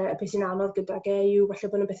credu falle beth sy'n anodd gydag yw falle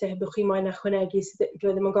bod yna bethau hebwch chi moyn ychwanegu sydd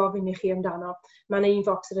ddim yn gofyn i chi amdano. Mae'n un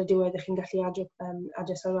focs ar y diwedd ych chi'n gallu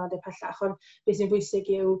adio sylwadau pellach, ond beth sy'n bwysig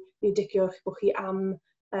yw dicio bod chi am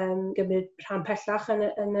gymryd rhan pellach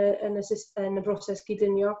yn y broses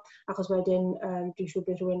cydlunio, achos wedyn dwi'n siŵr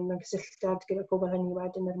bydd rhywun mewn cysylltiad gyda pobl hynny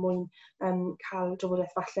wedyn mwyn cael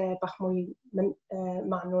drafodaeth falle bach mwy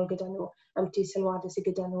manwl gyda nhw, ti sylwadau sydd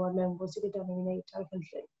gyda nhw a'r mewnbwn sydd gyda nhw i wneud ar y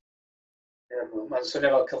cynllun. Mae'n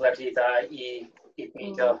swnio fel cyfle dda i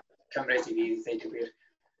beidio cymryd i fi ddeud y gwir.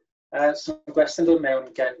 So, gwestiwn dod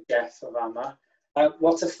mewn gen Jeff o fama.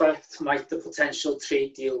 What effect might the potential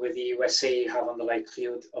trade deal with the USA have on the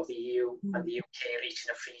likelihood of the EU and the UK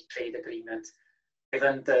reaching a free trade agreement,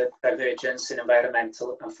 given the divergence in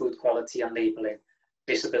environmental and food quality and labelling,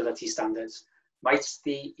 traceability standards? Might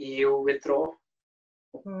the EU withdraw?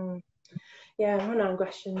 Yeah, hwnna'n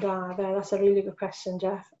gwestiwn da. That's a really good question,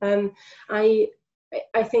 Jeff. I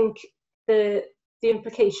think the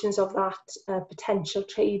implications of that potential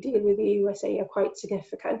trade deal with the USA are quite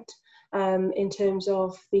significant. In terms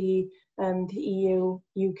of the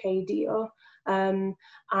EU-UK deal, and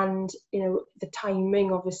the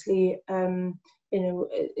timing obviously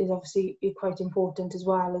is obviously quite important as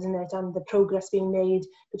well, isn't it? And the progress being made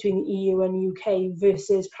between the EU and UK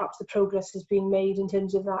versus perhaps the progress that's being made in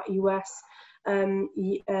terms of that US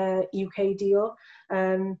UK deal.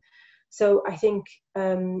 So I think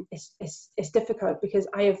it's difficult because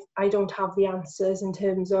I don't have the answers in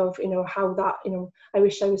terms of how that I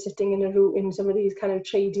wish I was sitting in a room in some of these kind of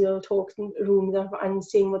trade deal talks rooms and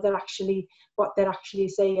seeing what they're actually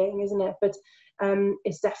saying, isn't it? But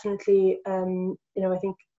it's definitely I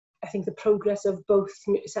think the progress of both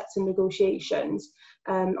sets of negotiations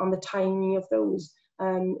on the timing of those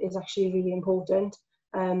is actually really important,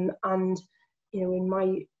 and in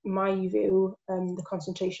my view, the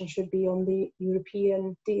concentration should be on the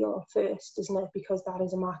European deal first, isn't it? Because that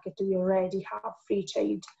is a market we already have free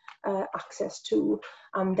trade access to,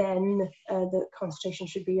 and then the concentration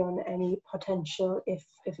should be on any potential, if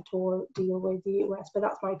at all, deal with the US. But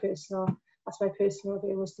that's my personal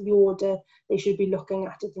view. As the order they should be looking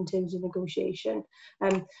at it in terms of negotiation.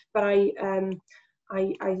 But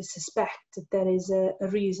I suspect that there is a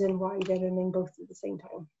reason why they're running both at the same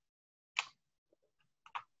time.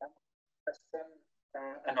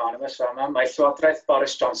 Anonymous yma, mae Llywodraeth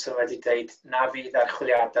Boris Johnson wedi dweud na fydd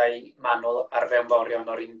archwiliadau manwl ar fewnforion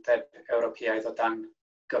o'r Undeb Ewropeaidd o dan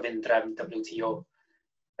gyfundrefn WTO.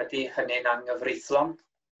 Ydy hynny'n anghyfreithlon?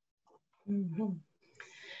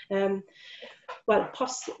 Wel,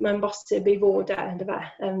 mae'n bosib ei fod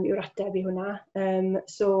yw'r ateb i hwnna.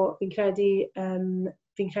 So fi'n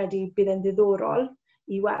credu bydd e'n ddiddorol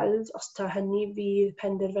i weld os ta hynny fydd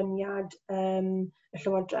penderfyniad y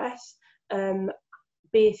Llywodraeth.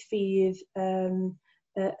 Beth fydd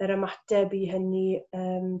yr ymateb i hynny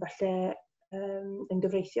falle yn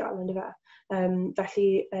gyfreithiol yn fe. Felly,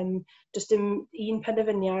 jyst dim un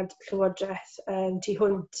penderfyniad llywodraeth tu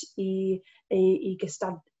hwnt i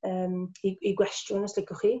gwestiwn, os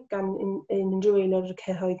licwch chi, gan unrhyw aelod o'r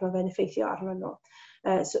cyhoedd mae fe'n effeithio arno nhw.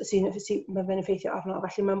 Mae fe'n effeithio arno.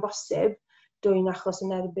 Felly mae'n bosib dwy'n achos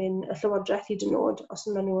yn erbyn y llywodraeth hyd yn oed, os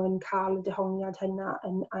maen nhw yn cael y dehongiad hynna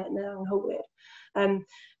yn anghywir.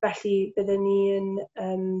 Felly, byddwn ni'n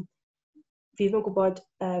fydd nhw'n gwybod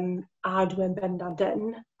a dwi'n bendant yn,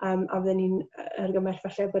 a byddwn ni'n argymell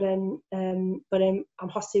falle bod e'n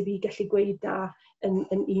amhosib i gallu gweud na yn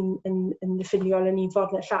ddiffinio yn un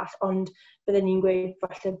ffordd neu'r llall, ond byddwn ni'n gweud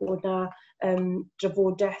falle bod na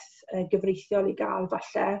drafodaeth gyfreithiol i gael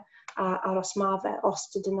falle, a os mae fe, os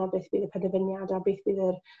dyna beth bydd y penderfyniad a beth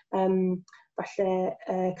bydd falle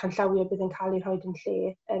canllawiau bydd yn cael ei rhoi yn lle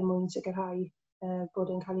mwyn sicrhau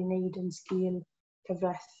bod e'n cael ei wneud yn sgil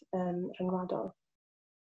cyfraith rhyngwladol.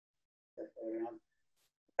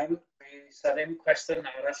 Oes ddim cwestiwn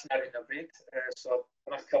arall ar un o bryd, so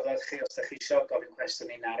dyma'r cyfle chi os ydych chi eisiau gofyn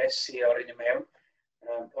cwestiwn i'n arus i o'r un i mewn,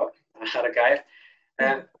 ar y gair.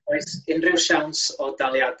 Oes unrhyw siawns o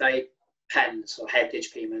daliadau pen, so headage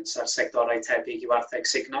payments, ar sectorau tebyg i wartheg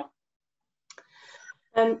sugno?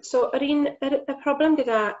 So, y problem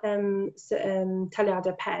gyda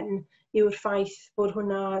taliadau pen yw'r ffaith bod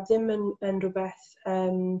hwnna ddim yn rhywbeth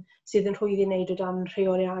sydd yn rhwydd i wneud o dan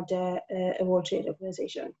rheoliadau y World Trade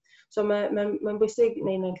Organisation. So mae'n bwysig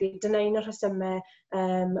wneud dyna un o'r rhesymau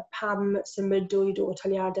pam symudwyd o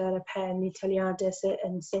taliadau ar y pen i taliadau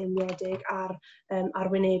yn seiliedig ar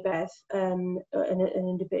wynebedd yn yr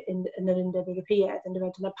Undeb Ewropeaidd.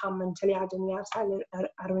 Dyna pam yn taliadau ni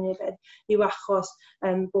ar wynebedd yw achos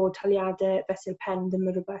bod taliadau fesul pen ddim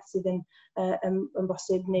yn rhywbeth sydd yn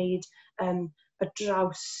bosib wneud y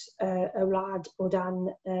draws y wlad o dan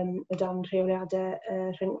rheoliadau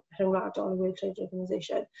rhyngwladol y World Trade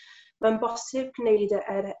Organisation. Mae'n bosib gwneud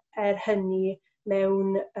hynny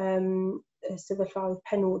mewn sefyllfaoedd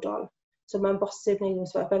penodol. So mae'n bosib wneud yn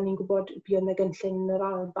fel ni'n gwybod bydd yna gynllun yn yr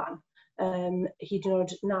Alban. Hyd yn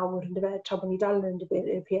oed nawr, tra bod ni dal yn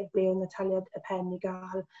dibynnu ble o'n y taliad y pen i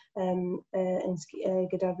gael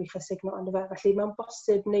gyda'r fych y signo. Felly mae'n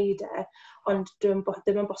bosib wneud ond ddim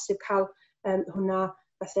yn bosib cael hwnna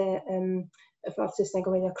falle y ffordd Saesneg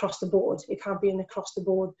o weud across the board. It can't be an across the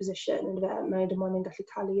board position. Mae dim ond yn gallu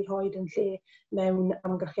cael ei rhoi yn lle mewn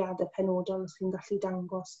amgylchiadau penodol os chi'n gallu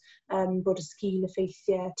dangos bod y sgil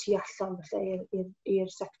effeithiau tu allan i'r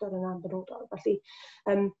sector yna yn benodol. Felly,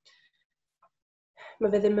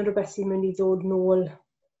 mae fe ddim yn rhywbeth sy'n mynd i ddod nôl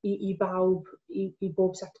i bawb, i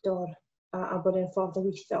bob sector, a bod e'n ffordd o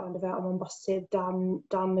weithio, ond mae'n bosib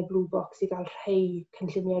dan y blue box i gael rhai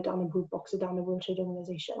cynlluniau dan y blue box o dan y World Trade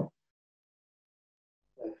Organisation.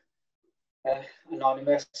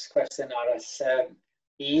 Anonymous question arall.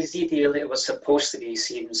 The easy deal it was supposed to be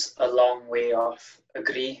seems a long way off.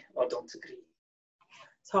 Agree or don't agree?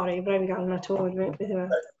 Sorry, rhaid i gael yna to.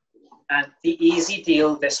 And the easy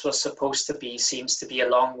deal this was supposed to be seems to be a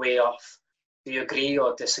long way off. Do you agree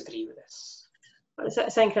or disagree with this?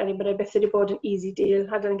 Sa'n credu bod e byth wedi bod an easy deal.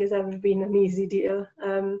 I don't think it's ever been an easy deal.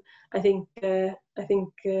 I think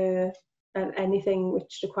anything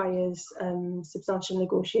which requires substantial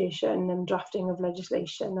negotiation and drafting of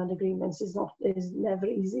legislation and agreements is never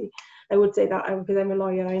easy. I would say that because I'm a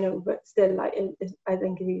lawyer, I know, but still, I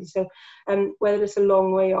think it's easy. So whether it's a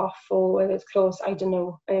long way off or whether it's close, I don't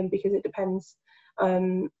know, because it depends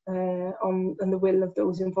on the will of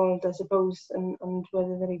those involved, I suppose, and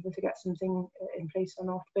whether they're able to get something in place or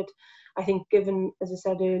not. But I think, given, as I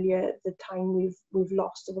said earlier, the time we've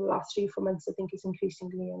lost over the last 3 or 4 months, I think it's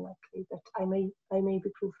increasingly unlikely. But I may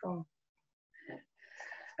be proved wrong.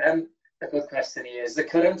 A good question here. Is the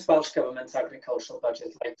current Welsh Government agricultural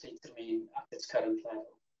budget likely to remain at its current level?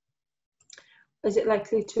 Is it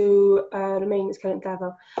likely to remain at its current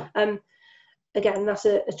level? Again, that's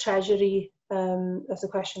a Treasury. That's a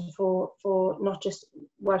question for not just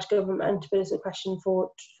Welsh Government, but it's a question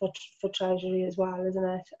for Treasury as well, isn't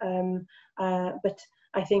it? But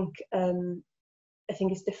I think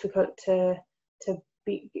it's difficult to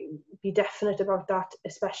be definite about that,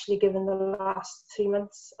 especially given the last 3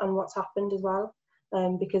 months and what's happened as well.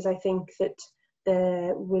 Because I think that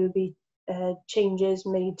there will be changes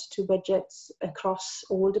made to budgets across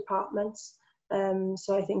all departments.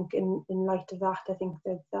 So I think in light of that, I think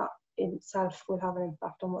that in itself will have an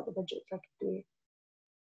impact on what the budget is likely to be.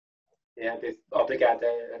 Yeah, bydd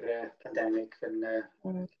oblygiadau yr pandemig yn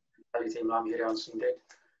cael ei teimlo am hirion sy'n dweud.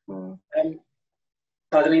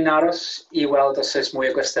 Byddwn ni'n aros i weld os oes mwy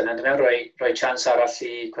o gwestiynau. Rhoi chance arall i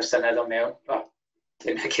gwestiynau ddod mewn.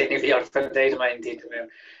 Cyn i fi orffen dweud yma un dyd mewn.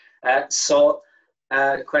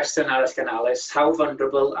 Question arall gan Alice, how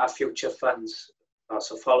vulnerable are future funds,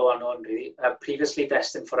 so follow on really, previously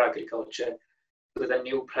destined for agriculture, with the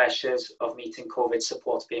new pressures of meeting COVID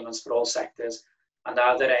support payments for all sectors, and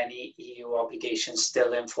are there any EU obligations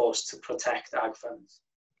still enforced to protect ag funds?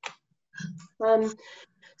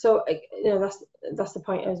 So, that's the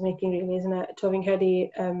point I was making, really, isn't it? Fi'n credu,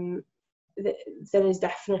 there is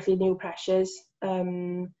definitely new pressures,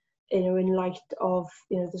 in light of,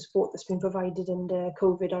 the support that's been provided under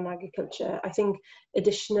COVID on agriculture. I think,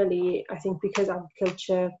 additionally, because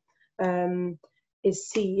agriculture is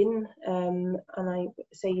seen, and I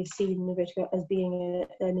say is seen a bit as being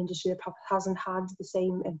an industry that hasn't had the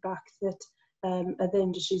same impact that other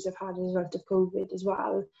industries have had as a result of COVID as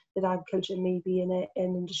well, that agriculture may be an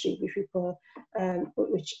industry which people,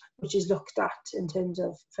 which is looked at in terms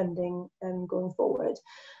of funding going forward.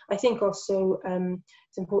 I think also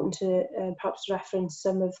it's important to perhaps reference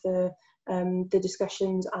some of the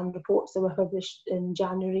discussions and reports that were published in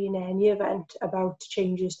January in any event about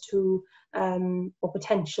changes to or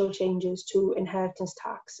potential changes to inheritance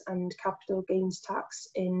tax and capital gains tax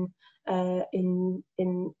in the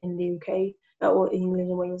UK, or England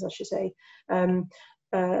and Wales, I should say, and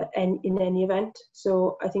in any event.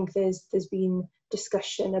 So I think there's been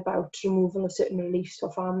discussion about removal of certain reliefs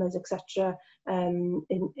for farmers, etc.,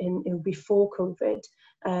 before COVID.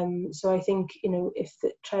 So I think, if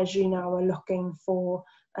the Treasury now are looking for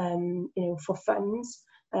for funds,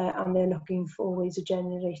 and they're looking for ways of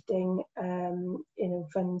generating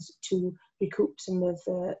funds to recoup some of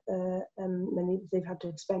the money that they've had to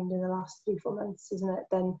expend in the last 3-4 months, isn't it?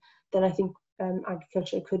 Then I think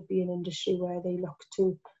agriculture could be an industry where they look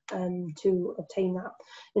to obtain that.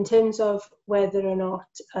 In terms of whether or not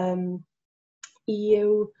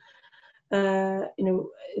EU,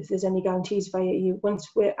 if there's any guarantees via EU, once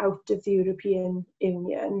we're out of the European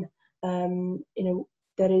Union,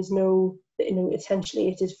 there is no, essentially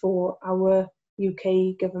it is for our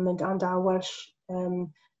UK government and our Welsh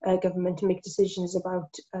government to make decisions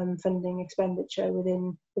about funding expenditure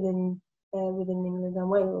within England and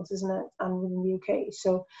Wales, isn't it, and within the UK.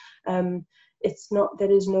 So it's not,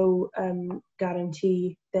 there is no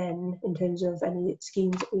guarantee then in terms of any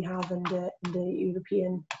schemes that we have under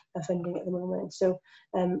European funding at the moment. So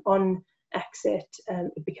on exit,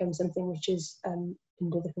 it becomes something which is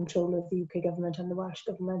under the control of the UK government and the Welsh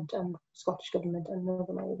government and Scottish government and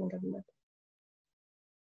Northern Ireland government.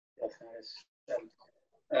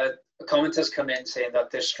 A comment has come in saying that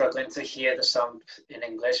they're struggling to hear the sound in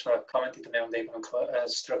English. Mae'r comment i mewn dweud bod nhw'n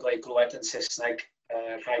struglo i glywed yn Saesneg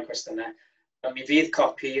rhai cwestiynau. Mi fydd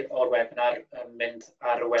copi o'r webinar yn mynd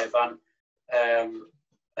ar y wefan yn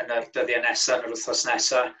yr dyddiau nesaf, yn yr wythnos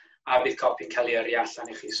nesaf, a bydd copi'n cael ei yrru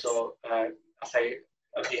allan i chi. So, allai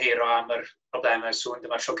ymddiheuro am yr problemau sŵn.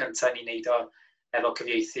 Dyma'r tro cyntaf ni'n neud o efo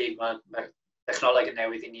cyfieithu. Mae'r technoleg yn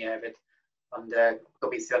newid i ni hefyd. Ond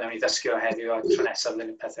gobeithio nawn ni ddysgu o heddiw a tro nesaf fydd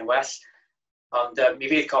yn pethau'n well. Ond mi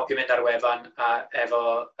fydd copi mynd ar wefan efo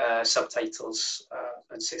subtitles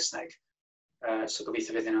yn Saesneg. So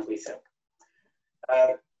gobeithio fydd hynna'n gweithio.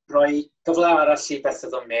 Roi gyfle arall i beth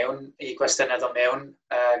ddod mewn, i gwestiynau ddod mewn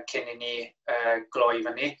cyn i ni gloi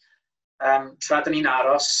fyny. Tra dyn ni'n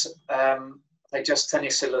aros, I'd just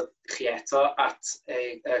tynnu sylw chi eto at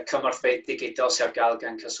cymorthfeydd digidol sy'n ar gael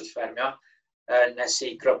gan Cyswllt Ffermio. Nes i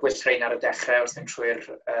grybwyll rhain ar y dechrau wrth fynd trwy'r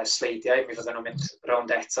sleidiau. Mi fydden nhw'n mynd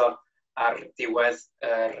rownd eto ar diwedd y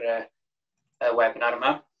webinar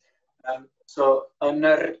yma. So, yn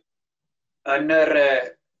yr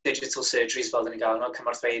digital surgeries fel dyn ni'n gael nhw,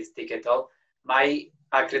 cymorthfeydd digidol, mae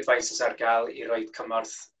Agri-Advisors ar gael i roi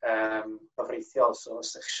cymorth gyfreithiol. So,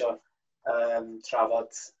 os ydych chi eisiau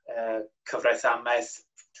trafod cyfraith amaeth,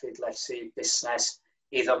 trwydlesu, busnes,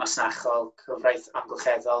 eiddo masnachol, cyfraith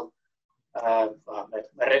amgylcheddol,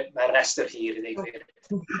 mae'r rest yr hir i ddeud.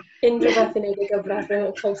 Unrhyw beth i wneud y gyfraith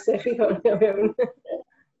yn croeso chi hwn o fewn.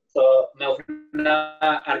 So, mae hwnna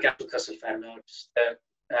ar gael Cyswllt Ffermio.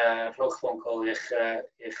 Rhowch ffôn call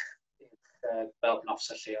i'ch fel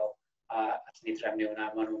nofser lleol a allwn ni drefnu hwnna.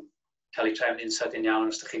 Maen nhw'n cael eu trefnu'n sydyn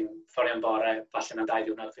iawn. Os ydych chi'n fforio'n bore, falle mewn 2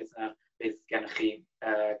 diwrnod fydd gennych chi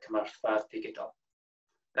cymorthfa digidol.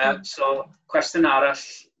 So, cwestiwn arall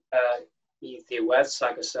i ddiwedd,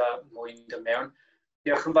 sag os mwyn dod mewn.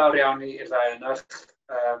 Diolch yn fawr iawn i'r ddau ynoch.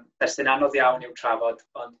 Destyn anodd iawn i'w trafod,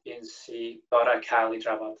 ond un sy'n gorau cael ei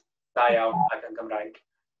drafod. Da iawn ac yn Gymraeg.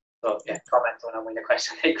 So, comment hwnna mwyn y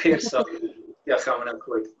cwestiwn ei gwir, so diolch am hwnna'n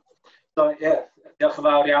cwyd. So, diolch yn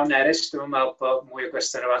fawr iawn, Nerys. Dwi'n meddwl bod mwy o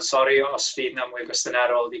gwestiwn rwan. Sori os fydd na mwy o gwestiwn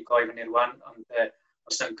ar ôl i goi fyny rwan, ond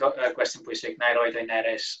os yna'n gwestiwn bwysig, na i roed o'i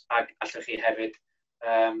Nerys, ac allwch chi hefyd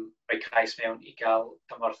rhoi cais mewn i gael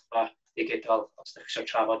cymorthfa digidol os ydych chi eisiau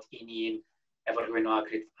trafod un efo rhywun o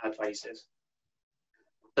Advisors.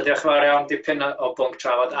 So diolch yn fawr iawn, dipyn o bwnc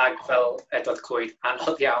trafod ag fel Edward Cwyd,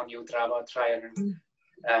 anodd iawn i'w drafod rhai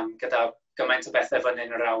yn gyda gymaint o bethau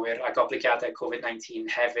fyny'n yr awyr a goblygiadau Covid-19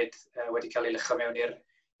 hefyd wedi cael ei lycho mewn i'r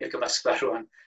gymysgfa rwan.